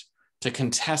impatient to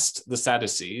contest the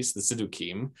Sadducees, the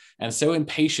Siddukim, and so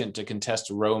impatient to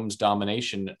contest Rome's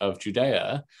domination of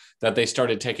Judea that they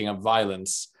started taking up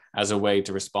violence as a way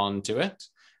to respond to it.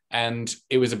 And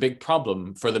it was a big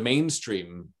problem for the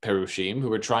mainstream Perushim, who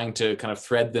were trying to kind of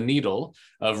thread the needle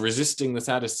of resisting the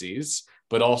Sadducees,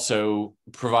 but also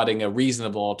providing a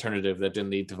reasonable alternative that didn't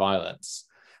lead to violence.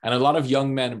 And a lot of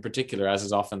young men in particular, as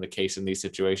is often the case in these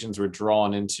situations, were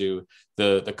drawn into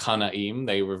the Kanaim.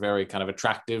 They were very kind of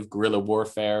attractive, guerrilla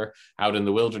warfare out in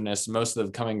the wilderness, most of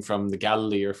them coming from the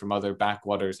Galilee or from other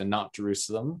backwaters and not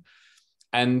Jerusalem.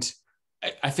 And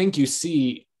I think you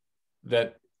see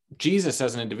that Jesus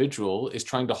as an individual is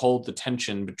trying to hold the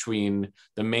tension between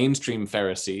the mainstream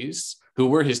Pharisees, who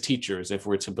were his teachers, if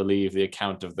we're to believe the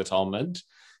account of the Talmud,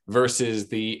 versus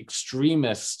the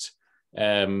extremist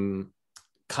Kanaim,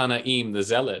 the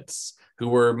Zealots, who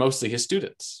were mostly his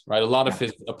students, right? A lot of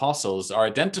his apostles are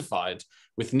identified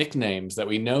with nicknames that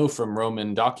we know from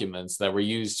Roman documents that were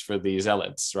used for the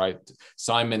Zealots, right?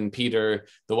 Simon, Peter,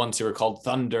 the ones who were called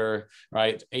Thunder,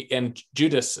 right? And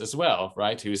Judas as well,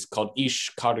 right? Who's called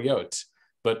Ish Kariot,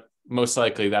 but most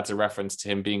likely that's a reference to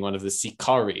him being one of the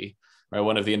Sikari, right?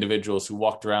 One of the individuals who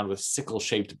walked around with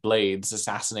sickle-shaped blades,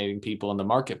 assassinating people in the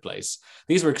marketplace.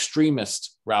 These were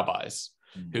extremist rabbis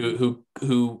who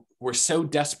were so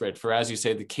desperate for, as you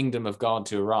say, the kingdom of God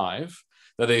to arrive,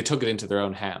 that they took it into their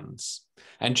own hands.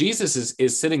 And Jesus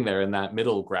is sitting there in that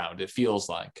middle ground, it feels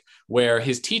like, where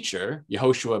his teacher,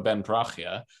 Yehoshua ben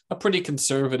Parachia, a pretty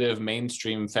conservative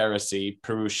mainstream Pharisee,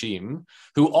 Perushim,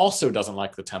 who also doesn't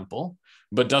like the temple,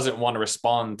 but doesn't want to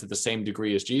respond to the same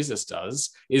degree as Jesus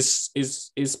does, is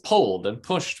pulled and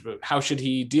pushed. How should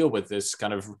he deal with this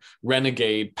kind of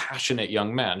renegade, passionate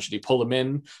young man? Should he pull him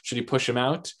in? Should he push him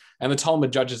out? And the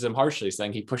Talmud judges him harshly,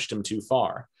 saying he pushed him too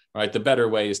far, right? The better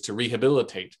way is to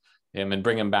rehabilitate him and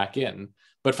bring him back in.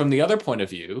 But from the other point of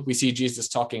view, we see Jesus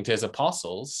talking to his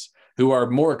apostles, who are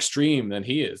more extreme than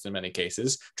he is in many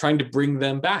cases, trying to bring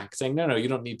them back, saying, no, you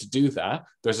don't need to do that.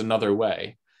 There's another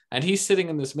way. And he's sitting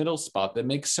in this middle spot that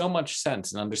makes so much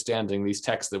sense in understanding these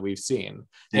texts that we've seen.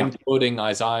 Yeah. Him quoting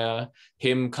Isaiah,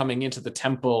 him coming into the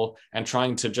temple and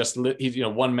trying to just,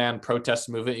 one-man protest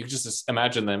movement. You can just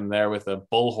imagine them there with a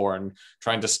bullhorn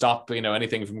trying to stop,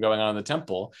 anything from going on in the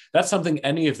temple. That's something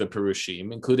any of the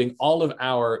Perushim, including all of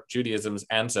our Judaism's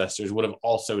ancestors, would have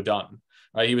also done.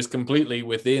 Right? He was completely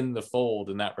within the fold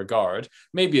in that regard,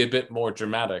 maybe a bit more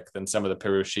dramatic than some of the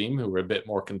Perushim, who were a bit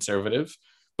more conservative.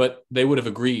 But they would have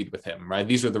agreed with him, right?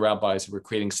 These were the rabbis who were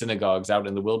creating synagogues out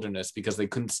in the wilderness because they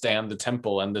couldn't stand the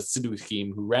temple and the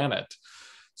Sidduchim who ran it.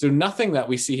 So nothing that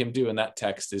we see him do in that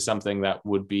text is something that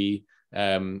would be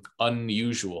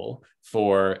unusual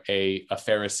for a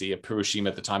Pharisee, a Perushim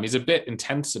at the time. He's a bit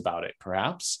intense about it,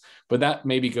 perhaps, but that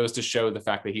maybe goes to show the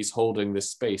fact that he's holding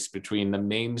this space between the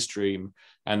mainstream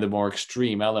and the more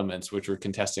extreme elements which were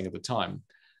contesting at the time.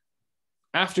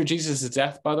 After Jesus'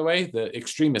 death, by the way, the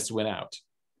extremists win out.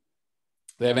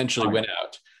 They eventually win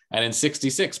out, and in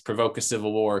 66 provoke a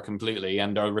civil war completely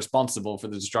and are responsible for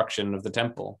the destruction of the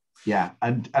temple. Yeah,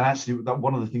 and actually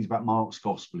one of the things about Mark's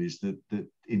gospel is that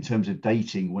in terms of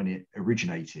dating when it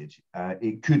originated,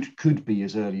 it could be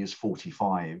as early as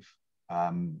 45,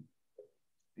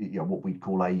 what we'd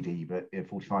call AD, but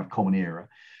 45 Common Era.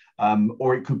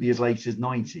 Or it could be as late as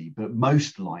 90, but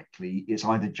most likely it's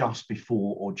either just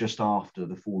before or just after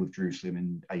the fall of Jerusalem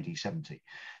in AD 70.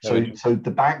 So the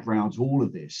background to all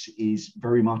of this is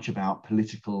very much about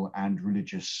political and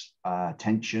religious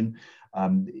tension,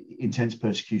 intense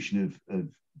persecution of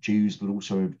Jews, but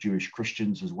also of Jewish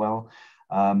Christians as well.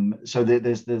 So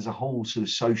there's a whole sort of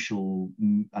social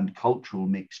and cultural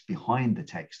mix behind the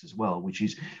text as well,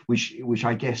 which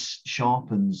I guess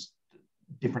sharpens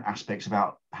different aspects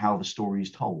about how the story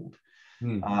is told.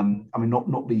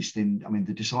 Not least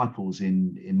the disciples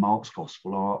in Mark's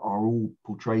gospel are all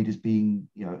portrayed as being,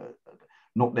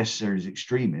 not necessarily as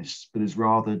extremists, but as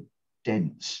rather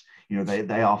dense.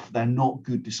 They're not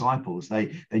good disciples.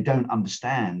 They don't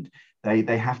understand.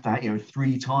 They have to,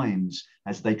 3 times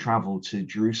as they travel to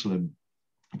Jerusalem,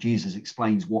 Jesus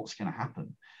explains what's going to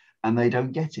happen. And they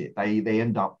don't get it. They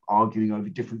end up arguing over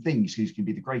different things, who's going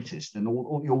to be the greatest, and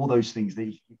all those things.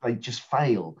 They just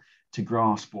fail to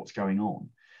grasp what's going on.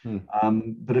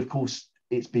 But of course,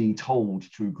 it's being told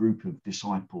to a group of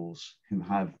disciples who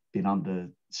have been under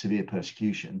severe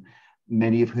persecution,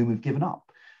 many of whom have given up.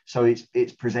 So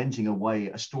it's presenting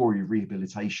a story of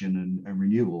rehabilitation and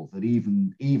renewal, that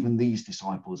even these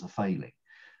disciples are failing,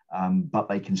 but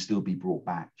they can still be brought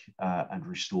back and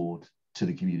restored to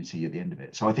the community at the end of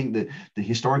it. So I think that the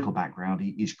historical background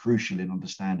is crucial in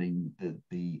understanding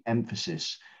the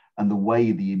emphasis and the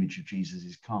way the image of Jesus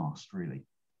is cast, really.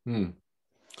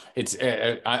 It's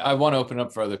I want to open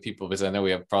up for other people, because I know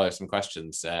we have probably some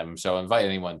questions. So I invite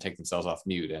anyone to take themselves off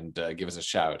mute and give us a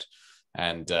shout.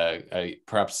 And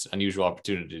perhaps unusual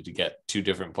opportunity to get 2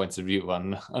 different points of view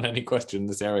on any question in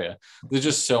this area. There's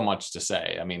just so much to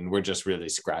say. I mean, we're just really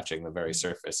scratching the very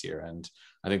surface here. And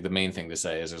I think the main thing to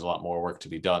say is there's a lot more work to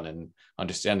be done in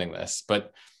understanding this.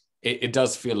 But it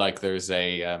does feel like there's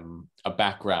a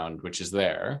background which is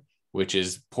there, which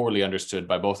is poorly understood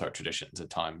by both our traditions at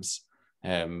times.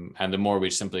 And the more we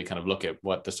simply kind of look at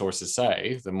what the sources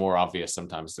say, the more obvious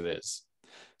sometimes it is.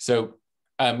 So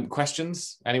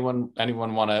Questions? Anyone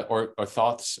want to, or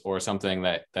thoughts, or something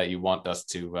that you want us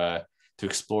to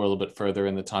explore a little bit further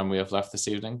in the time we have left this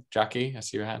evening? Jackie, I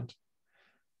see your hand.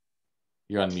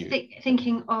 You're on mute.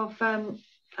 Thinking of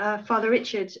Father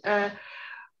Richard,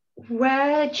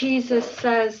 where Jesus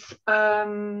says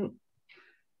the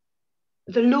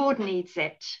Lord needs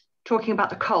it, talking about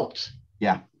the cult.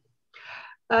 Yeah.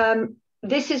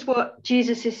 This is what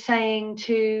Jesus is saying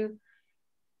to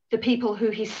the people who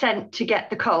he sent to get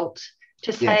the cult,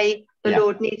 to say the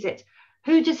Lord needs it.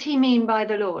 Who does he mean by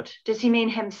the Lord? Does he mean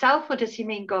himself, or does he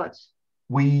mean God?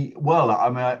 Well, I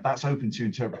mean, that's open to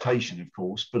interpretation, of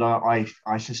course, but I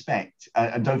suspect,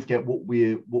 and don't forget, what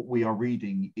we are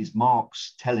reading is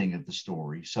Mark's telling of the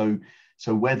story. So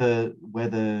whether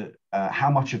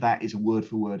how much of that is a word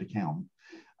for word account,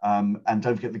 and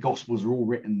don't forget, the Gospels are all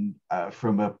written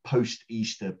from a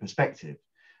post-Easter perspective.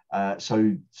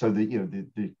 So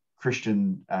the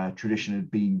Christian tradition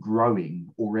had been growing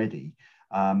already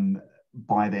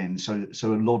by then. So a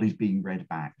lot is being read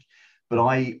back. But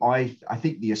I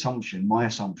think my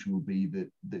assumption will be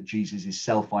that Jesus is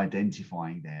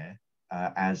self-identifying there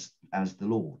as the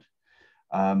Lord.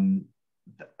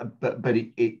 But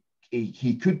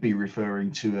he could be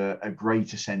referring to a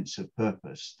greater sense of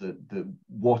purpose, that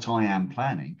what I am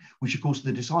planning, which of course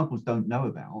the disciples don't know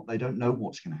about. They don't know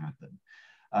what's going to happen.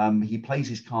 He plays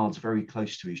his cards very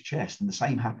close to his chest, and the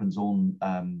same happens on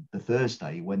the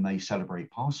Thursday when they celebrate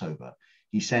Passover.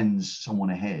 He sends someone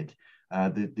ahead.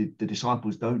 The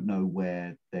disciples don't know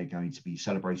where they're going to be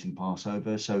celebrating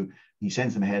Passover, so he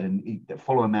sends them ahead and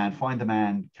follow a man, find the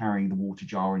man carrying the water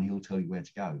jar, and he'll tell you where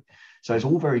to go. So it's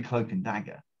all very cloak and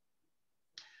dagger.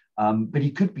 But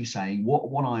he could be saying,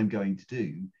 what I'm going to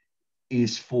do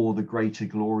is for the greater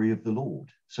glory of the Lord.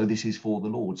 So this is for the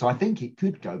Lord. So I think it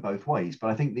could go both ways, but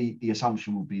I think the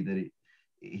assumption will be that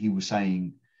he was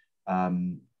saying, I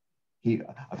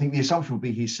think the assumption would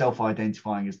be he's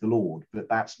self-identifying as the Lord, but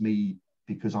that's me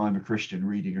because I'm a Christian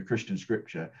reading a Christian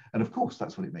scripture, and of course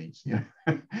that's what it means. Yeah.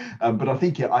 But I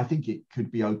think it could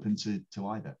be open to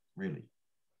either, really.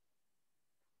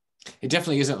 It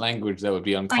definitely isn't language that would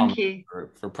be uncommon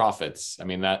for prophets. I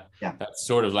mean, that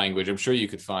sort of language, I'm sure you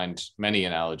could find many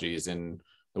analogies in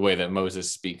the way that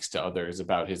Moses speaks to others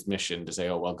about his mission, to say,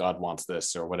 oh, well, God wants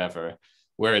this or whatever,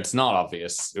 where it's not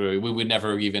obvious. We would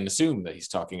never even assume that he's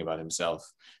talking about himself.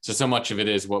 So much of it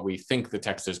is what we think the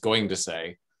text is going to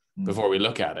say before we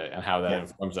look at it, and how that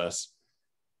informs us.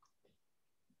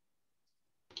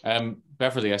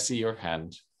 Beverly, I see your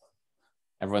hand.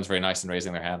 Everyone's very nice in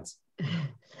raising their hands.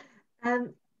 I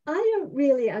don't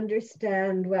really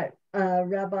understand what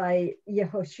Rabbi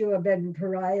Yehoshua ben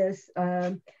Pariah's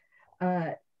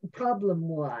problem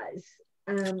was.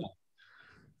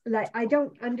 I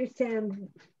don't understand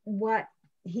what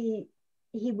he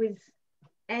was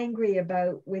angry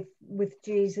about with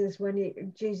Jesus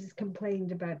when Jesus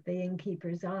complained about the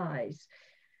innkeeper's eyes.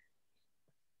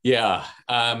 Yeah,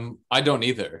 I don't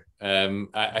either.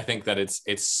 I think that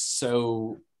it's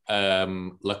so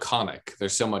laconic.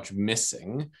 There's so much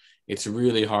missing. It's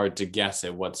really hard to guess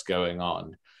at what's going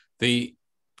on. The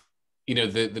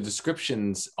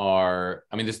descriptions are,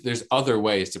 I mean, there's other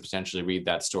ways to potentially read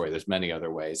that story. There's many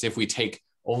other ways. If we take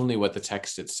only what the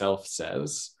text itself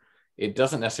says, it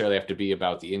doesn't necessarily have to be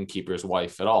about the innkeeper's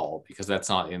wife at all, because that's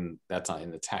not in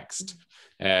the text.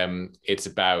 It's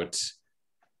about,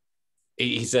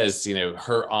 he says,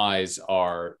 her eyes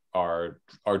are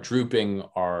drooping,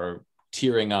 are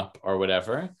tearing up, or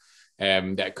whatever.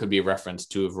 That could be a reference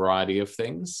to a variety of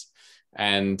things.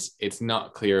 And it's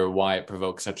not clear why it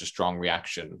provokes such a strong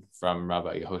reaction from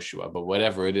Rabbi Yehoshua, but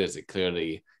whatever it is, it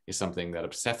clearly is something that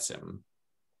upsets him.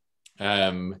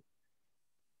 I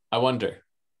wonder.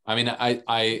 I mean,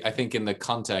 I think in the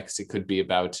context, it could be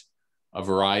about a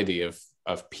variety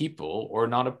of people, or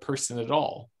not a person at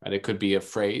all. Right? It could be a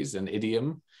phrase, an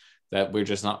idiom that we're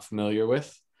just not familiar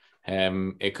with.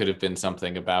 It could have been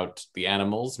something about the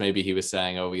animals. Maybe he was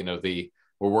saying, oh,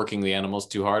 we're working the animals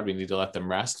too hard. We need to let them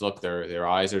rest. Look, their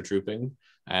eyes are drooping.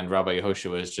 And Rabbi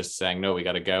Yehoshua is just saying, no, we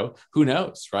got to go. Who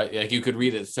knows, right? Like, you could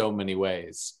read it so many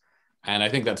ways. And I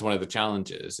think that's one of the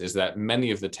challenges, is that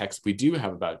many of the texts we do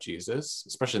have about Jesus,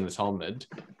 especially in the Talmud,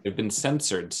 they've been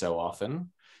censored so often,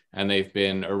 and they've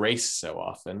been erased so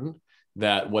often,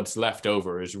 that what's left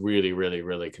over is really, really,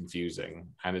 really confusing.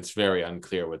 And it's very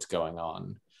unclear what's going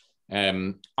on.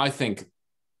 I think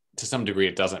to some degree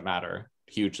it doesn't matter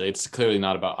hugely. It's clearly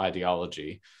not about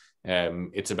ideology.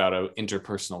 It's about an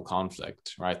interpersonal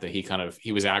conflict, right? That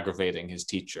he was aggravating his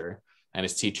teacher, and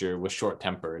his teacher was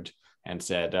short-tempered and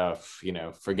said,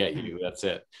 forget you, that's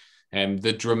it. And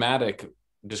the dramatic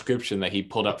description that he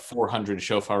pulled up 400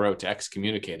 shofarot to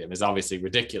excommunicate him is obviously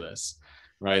ridiculous,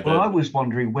 right? Well, I was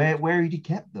wondering where he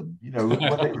kept them. You know,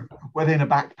 were they in a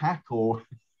backpack or?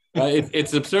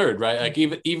 It's absurd, right? Like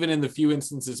even in the few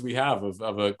instances we have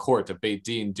of a court, a Beit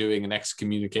Din, doing an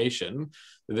excommunication,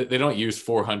 they don't use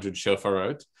 400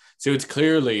 shofarot. So it's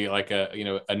clearly like a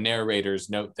narrator's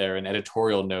note there, an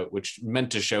editorial note, which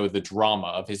meant to show the drama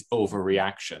of his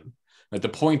overreaction. But the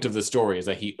point of the story is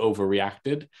that he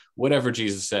overreacted. Whatever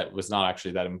Jesus said was not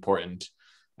actually that important.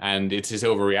 And it's his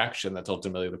overreaction that's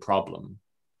ultimately the problem.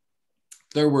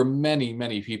 There were many,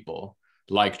 many people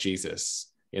like Jesus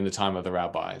in the time of the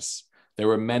rabbis. There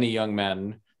were many young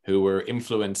men who were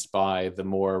influenced by the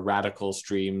more radical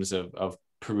streams of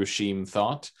Purushim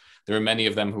thought. There were many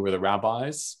of them who were the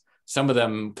rabbis. Some of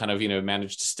them kind of,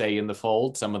 managed to stay in the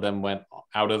fold. Some of them went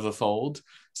out of the fold.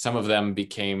 Some of them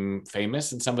became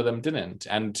famous and some of them didn't.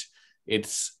 And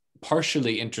it's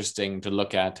partially interesting to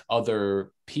look at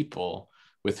other people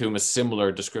with whom a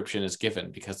similar description is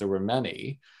given, because there were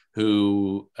many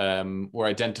who were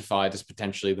identified as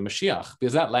potentially the Mashiach.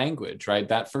 Because that language, right,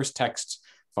 that first text,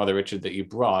 Father Richard, that you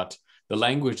brought, the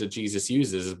language that Jesus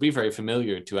uses is very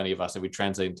familiar to any of us that we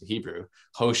translate into Hebrew.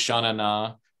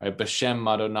 Hoshana,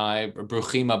 B'Shem Adonai,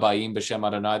 Bruchim Abayim B'Shem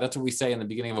Adonai. That's what we say in the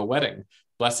beginning of a wedding.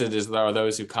 Blessed are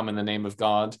those who come in the name of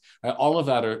God. All of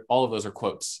those are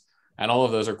quotes. And all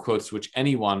of those are quotes which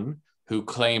anyone who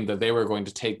claimed that they were going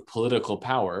to take political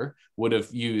power would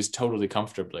have used totally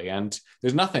comfortably. And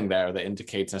there's nothing there that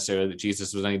indicates necessarily that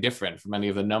Jesus was any different from any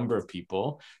of the number of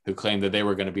people who claimed that they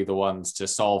were going to be the ones to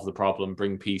solve the problem,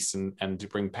 bring peace, and to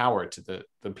bring power to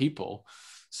the people.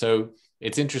 So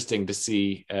it's interesting to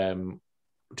see,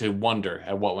 to wonder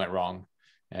at what went wrong,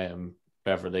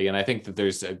 Beverly. And I think that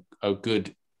there's a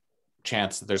good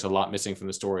chance that there's a lot missing from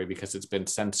the story because it's been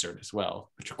censored as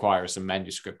well, which requires some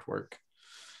manuscript work,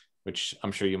 which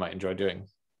I'm sure you might enjoy doing,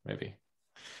 maybe.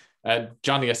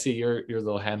 Johnny, I see your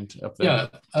little hand up there.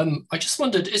 Yeah, I just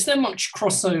wondered, is there much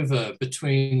crossover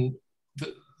between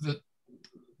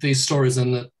these stories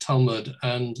in the Talmud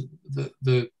and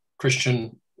the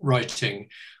Christian writing,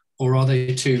 or are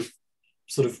they two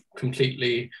sort of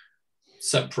completely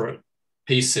separate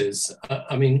pieces?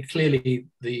 I mean, clearly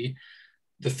the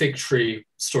fig tree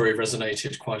story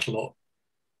resonated quite a lot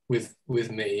with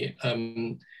me.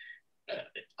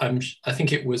 I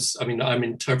think it was, I'm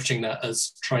interpreting that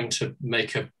as trying to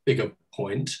make a bigger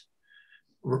point.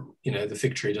 The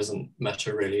fig tree doesn't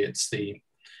matter really. It's the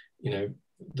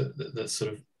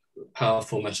sort of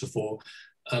powerful metaphor.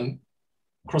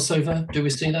 Crossover, do we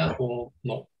see that or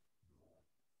not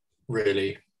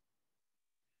really?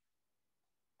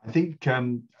 I think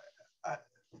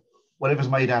whatever's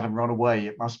made Adam run away,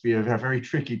 it must be a very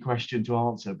tricky question to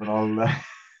answer, but I'll,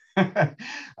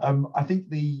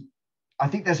 I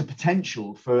think there's a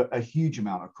potential for a huge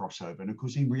amount of crossover. And of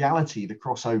course, in reality, the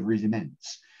crossover is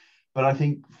immense. But I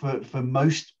think for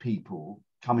most people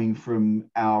coming from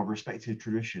our respective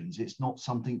traditions, it's not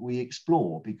something we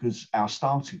explore because our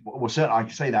starting, well, certainly I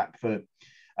can say that for,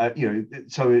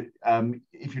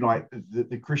 if you like,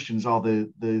 the Christians are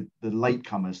the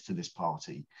latecomers to this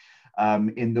party,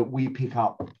 in that we pick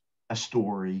up a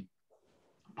story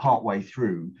partway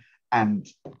through and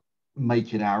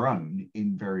make it our own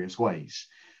in various ways.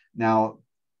 Now,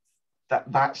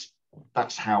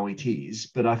 that's how it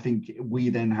is, but I think we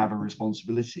then have a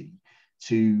responsibility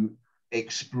to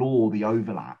explore the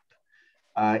overlap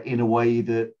in a way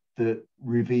that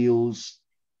reveals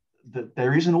that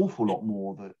there is an awful lot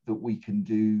more that we can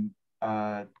do,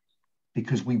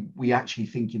 because we actually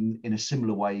think in a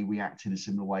similar way, we act in a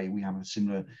similar way, we have a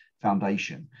similar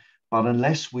foundation. But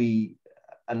unless we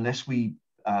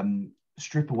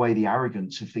strip away the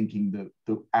arrogance of thinking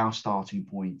that our starting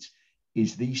point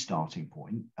is the starting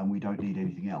point and we don't need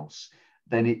anything else,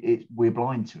 then we're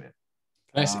blind to it.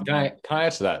 Can I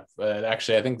add to that?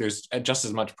 Actually, I think there's just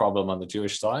as much problem on the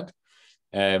Jewish side,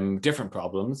 different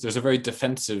problems. There's a very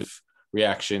defensive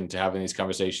reaction to having these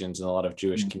conversations in a lot of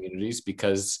Jewish communities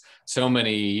because so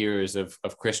many years of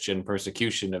Christian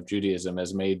persecution of Judaism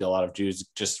has made a lot of Jews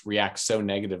just react so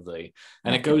negatively.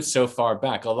 And it goes so far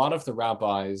back. A lot of the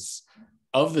rabbis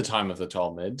of the time of the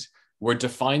Talmud were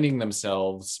defining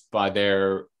themselves by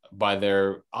their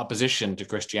opposition to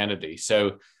Christianity.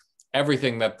 So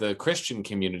everything that the Christian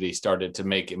community started to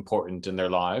make important in their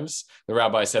lives, the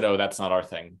rabbi said, oh, that's not our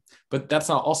thing. But that's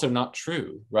also not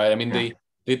true, right? I mean,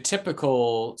 the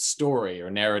typical story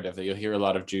or narrative that you'll hear a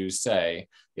lot of Jews say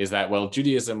is that, well,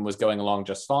 Judaism was going along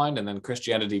just fine and then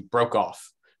Christianity broke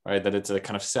off, right? That it's a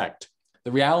kind of sect.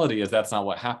 The reality is that's not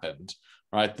what happened.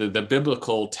 right? The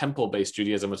biblical temple-based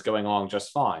Judaism was going along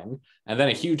just fine. And then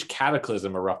a huge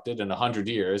cataclysm erupted in 100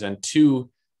 years, and two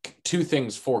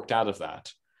things forked out of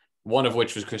that. One of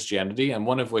which was Christianity, and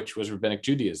one of which was Rabbinic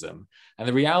Judaism. And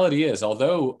the reality is,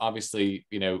 although obviously,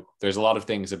 there's a lot of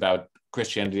things about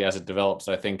Christianity as it develops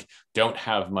that I think don't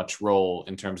have much role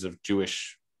in terms of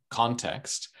Jewish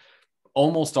context,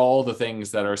 almost all the things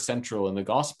that are central in the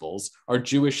Gospels are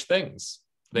Jewish things.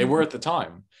 They were at the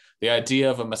time. The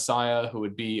idea of a Messiah who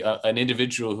would be an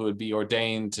individual who would be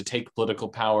ordained to take political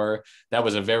power, that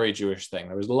was a very Jewish thing.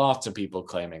 There was lots of people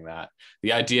claiming that.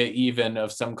 The idea even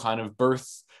of some kind of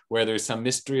birth where there's some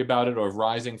mystery about it, or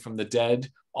rising from the dead,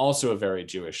 also a very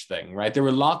Jewish thing, right? There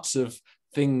were lots of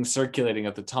things circulating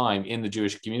at the time in the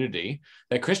Jewish community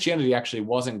that Christianity actually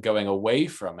wasn't going away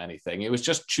from anything. It was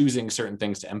just choosing certain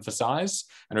things to emphasize,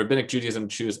 and Rabbinic Judaism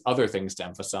chose other things to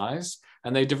emphasize,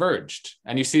 and they diverged.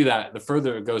 And you see that the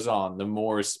further it goes on, the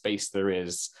more space there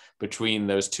is between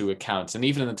those two accounts. And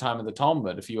even in the time of the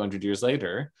Talmud, a few hundred years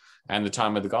later, and the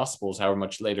time of the Gospels, however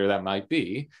much later that might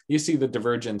be, you see the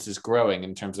divergence is growing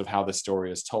in terms of how the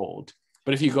story is told.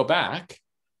 But if you go back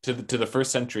to the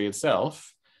first century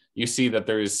itself, you see that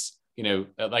there's,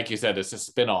 like you said, it's a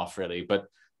spin-off really, but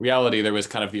reality, there was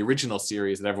kind of the original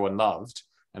series that everyone loved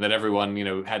and that everyone,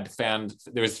 there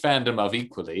was fandom of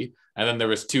equally. And then there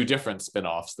was two different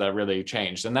spin-offs that really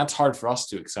changed. And that's hard for us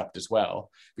to accept as well,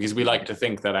 because we like to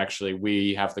think that actually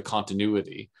we have the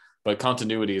continuity. But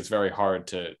continuity is very hard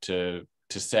to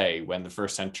say when the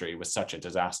first century was such a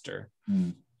disaster.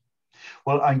 Mm.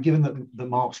 Well, and given that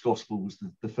Mark's gospel was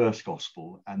the first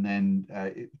gospel, and then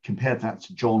compared that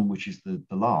to John, which is the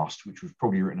last, which was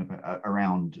probably written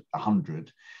around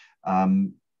 100,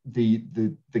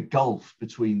 the gulf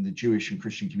between the Jewish and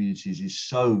Christian communities is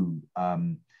so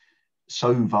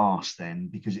vast then,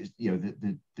 because it's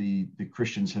the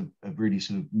Christians have really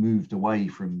sort of moved away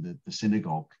from the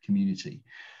synagogue community.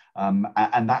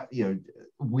 And that,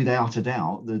 without a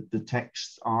doubt, the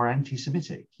texts are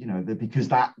anti-Semitic, because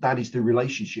that is the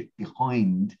relationship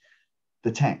behind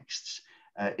the texts.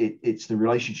 It's the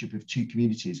relationship of two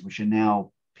communities which are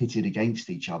now pitted against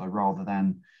each other, rather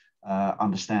than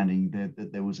understanding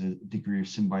that there was a degree of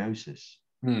symbiosis.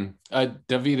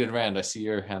 David and Rand, I see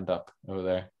your hand up over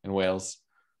there in Wales.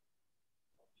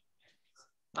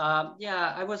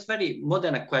 I was very more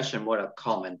than a question, more a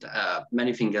comment.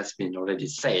 Many things has been already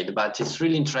said, but it's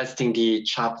really interesting the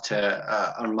chapter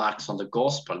on Mark's on the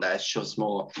gospel that shows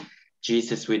more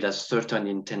Jesus with a certain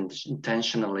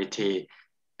intentionality,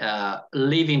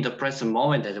 living the present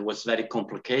moment that it was very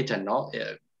complicated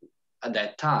at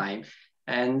that time.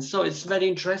 And so it's very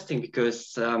interesting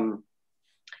because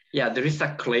there is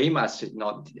a claim, as it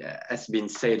not has been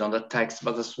said on the text,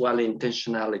 but as well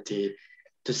intentionality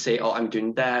to say, oh, I'm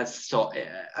doing that. So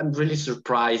I'm really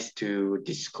surprised to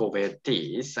discover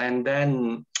this. And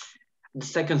then the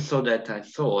second thought that I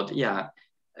thought,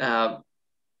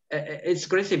 it's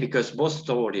crazy because both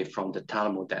story from the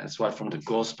Talmud and as well from the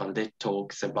Gospel, they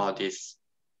talks about this,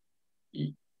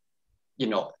 the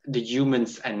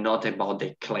humans and not about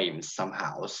their claims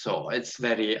somehow. So it's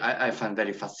I find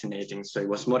very fascinating. So it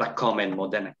was more a comment more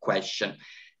than a question.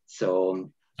 So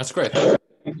that's great.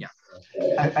 Yeah.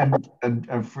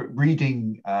 And for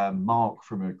reading Mark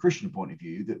from a Christian point of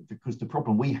view, because the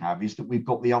problem we have is that we've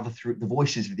got the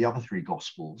voices of the other three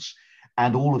Gospels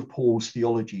and all of Paul's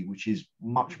theology, which is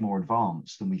much more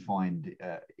advanced than we find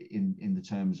in the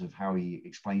terms of how he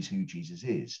explains who Jesus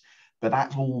is. But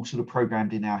that's all sort of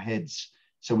programmed in our heads,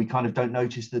 so we kind of don't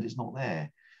notice that it's not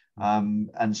there.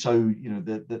 And so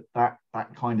that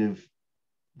kind of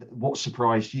what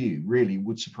surprised you really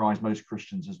would surprise most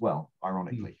Christians as well,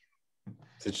 ironically.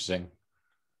 It's interesting.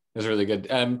 It's really good.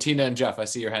 Tina and Jeff, I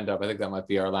see your hand up. I think that might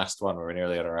be our last one. We're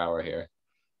nearly at our hour here.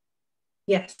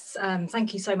 Yes,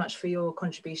 thank you so much for your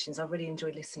contributions. I really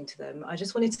enjoyed listening to them. I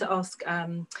just wanted to ask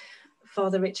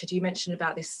Father Richard, you mentioned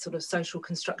about this sort of social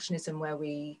constructionism where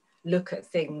we look at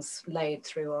things laid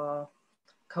through our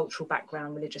cultural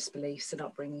background, religious beliefs and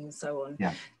upbringing and so on.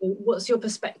 Yeah. What's your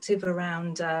perspective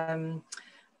around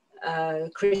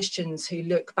Christians who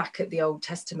look back at the Old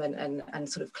Testament and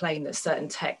sort of claim that certain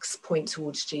texts point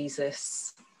towards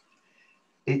Jesus?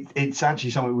 It's actually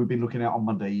something we've been looking at on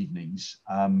Monday evenings,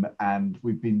 and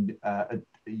we've been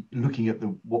looking at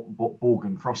what Borg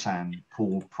and Crossan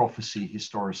call prophecy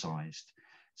historicized.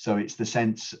 So it's the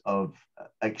sense of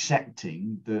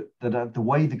accepting that the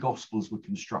way the Gospels were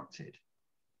constructed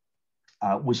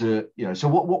was so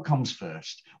what comes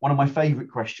first? One of my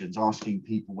favorite questions, asking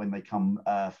people when they come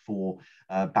for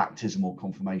baptism or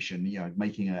confirmation,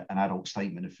 making an adult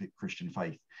statement of Christian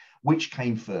faith, which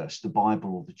came first, the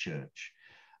Bible or the church?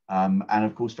 And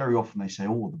of course, very often they say,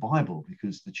 oh, the Bible,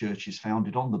 because the church is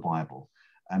founded on the Bible.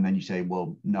 And then you say,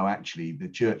 well, no, actually, the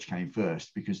church came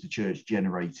first because the church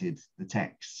generated the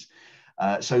texts.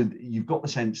 So you've got the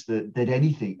sense that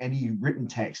any written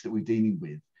text that we're dealing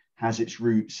with has its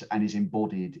roots and is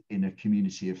embodied in a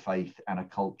community of faith and a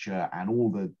culture and all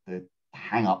the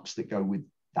hang-ups that go with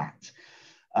that.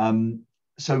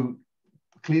 So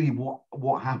clearly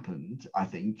what happened, I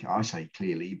think, I say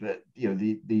clearly, but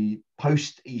the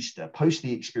post-Easter, post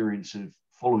the experience of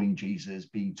following Jesus,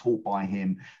 being taught by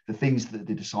him, the things that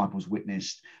the disciples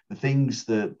witnessed, the things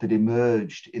that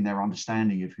emerged in their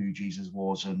understanding of who Jesus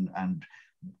was and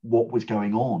what was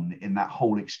going on in that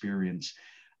whole experience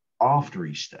after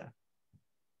Easter,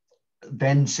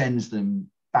 then sends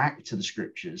them back to the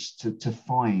scriptures to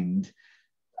find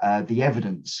the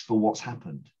evidence for what's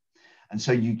happened. And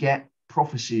so you get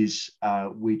prophecies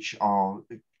which are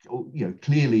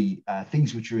clearly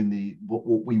things which are in what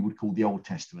we would call the Old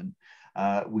Testament,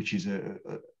 which is a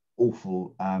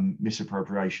awful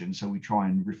misappropriation. So we try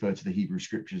and refer to the Hebrew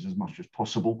scriptures as much as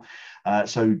possible.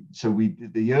 So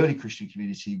the early Christian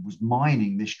community was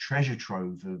mining this treasure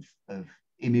trove of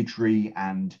imagery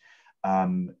and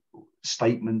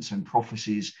statements and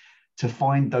prophecies to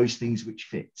find those things which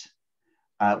fit,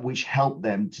 which help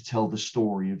them to tell the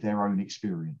story of their own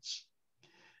experience.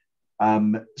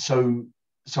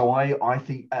 So I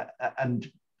think,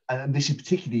 and this is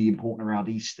particularly important around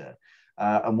Easter.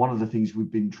 And one of the things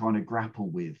we've been trying to grapple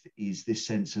with is this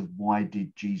sense of, why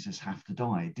did Jesus have to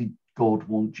die? Did God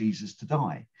want Jesus to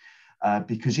die?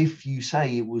 Because if you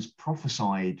say it was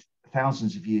prophesied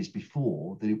thousands of years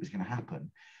before that it was going to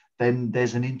happen, then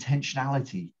there's an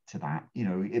intentionality to that.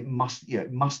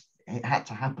 It had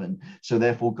to happen, so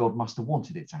therefore God must have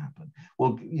wanted it to happen.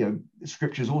 Well,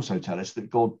 scriptures also tell us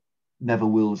that God never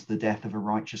wills the death of a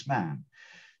righteous man,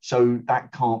 so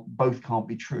that can't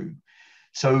be true.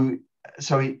 So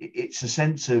it's a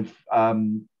sense of I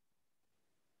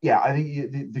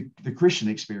think the Christian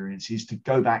experience is to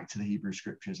go back to the Hebrew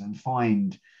scriptures and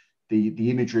find the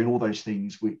imagery and all those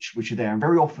things which are there. And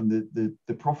very often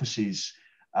the prophecies,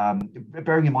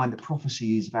 bearing in mind that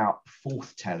prophecy is about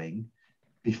forthtelling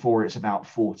before it's about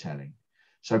foretelling.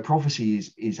 So prophecy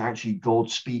is actually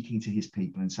God speaking to his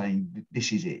people and saying,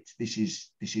 this is it. This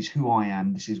is who I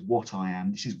am. This is what I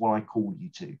am. This is what I called you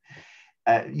to.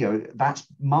 That's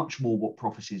much more what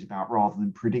prophecy is about, rather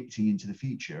than predicting into the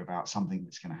future about something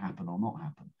that's going to happen or not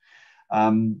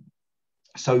happen.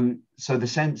 So the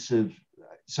sense of,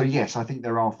 so yes, I think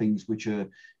there are things which are,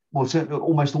 well, certainly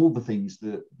almost all the things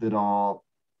that are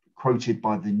quoted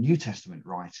by the New Testament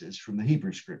writers from the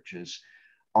Hebrew scriptures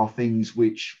are things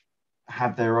which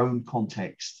have their own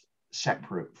context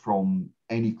separate from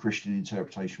any Christian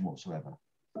interpretation whatsoever.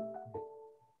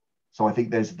 So I think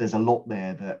there's a lot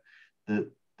there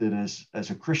that as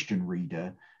a Christian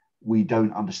reader we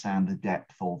don't understand the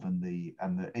depth of, and the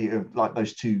like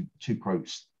those two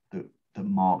quotes that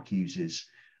Mark uses,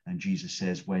 and Jesus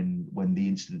says when the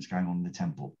incident's going on in the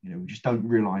temple, we just don't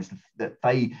realize that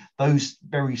those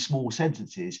very small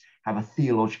sentences have a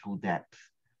theological depth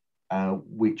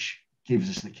which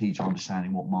gives us the key to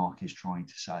understanding what Mark is trying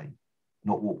to say,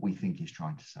 not what we think he's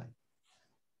trying to say.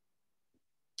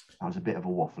 That was a bit of a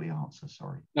waffly answer,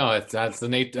 sorry. No, that's the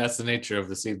nature of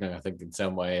this evening, I think, in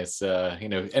some ways.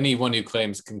 Anyone who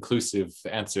claims conclusive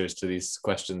answers to these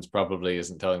questions probably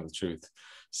isn't telling the truth.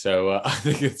 So I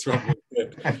think it's probably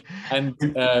good. And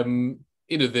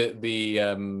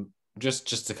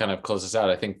just to kind of close this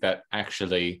out, I think that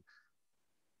actually,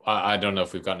 I don't know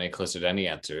if we've gotten any closer to any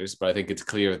answers, but I think it's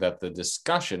clear that the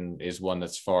discussion is one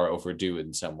that's far overdue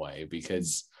in some way,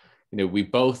 because we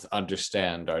both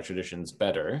understand our traditions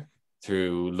better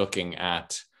through looking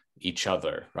at each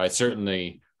other, right?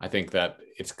 Certainly, I think that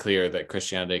it's clear that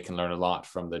Christianity can learn a lot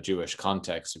from the Jewish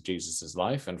context of Jesus's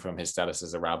life and from his status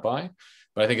as a rabbi.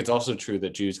 But I think it's also true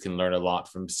that Jews can learn a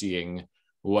lot from seeing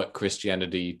what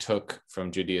Christianity took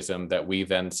from Judaism that we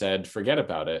then said, forget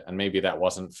about it. And maybe that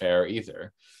wasn't fair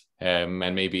either. And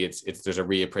maybe there's a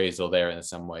reappraisal there in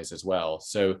some ways as well.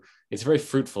 So it's a very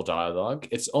fruitful dialogue.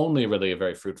 It's only really a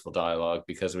very fruitful dialogue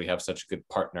because we have such a good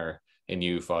partner in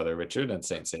you, Father Richard, and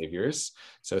St. Saviour's.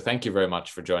 So thank you very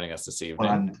much for joining us this evening.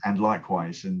 Well, and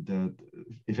likewise. And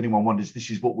if anyone wonders, this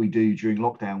is what we do during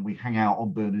lockdown. We hang out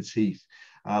on Bernard's Heath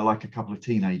like a couple of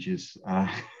teenagers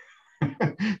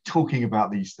talking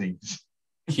about these things.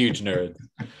 Huge nerd.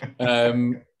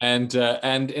 And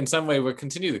in some way we'll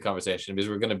continue the conversation, because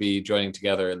we're going to be joining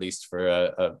together at least for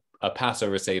a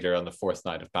Passover Seder on the fourth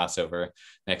night of Passover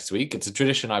next week. It's a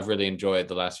tradition I've really enjoyed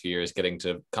the last few years, getting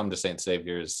to come to St.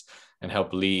 Saviour's and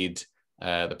help lead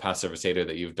the Passover Seder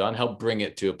that you've done. Help bring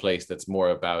it to a place that's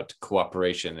more about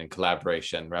cooperation and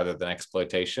collaboration rather than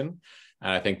exploitation.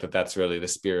 And I think that that's really the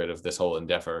spirit of this whole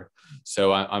endeavor.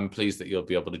 So I'm pleased that you'll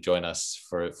be able to join us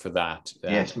for that.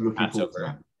 Yes, we're looking forward to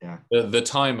that. Yeah. The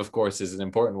time, of course, is an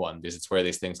important one because it's where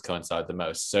these things coincide the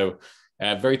most. So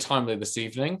very timely this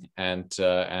evening, and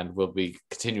we'll be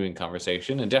continuing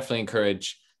conversation, and definitely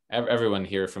encourage everyone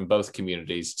here from both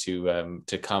communities to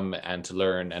come and to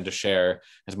learn and to share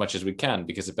as much as we can,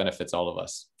 because it benefits all of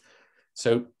us.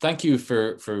 So thank you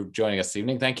for joining us this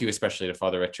evening. Thank you especially to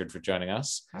Father Richard for joining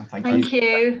us. Thank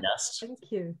you. Yes. Thank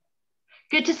you.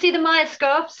 Good to see the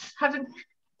Myerscoffs.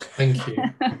 Thank you.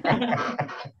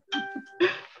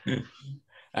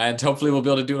 And hopefully we'll be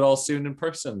able to do it all soon in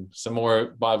person. Some more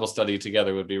Bible study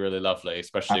together would be really lovely,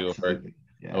 especially over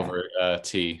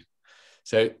tea.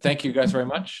 So thank you guys very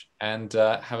much, and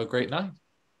have a great night.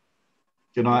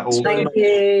 Good night all. Thank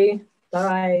you.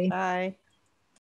 Bye. Bye.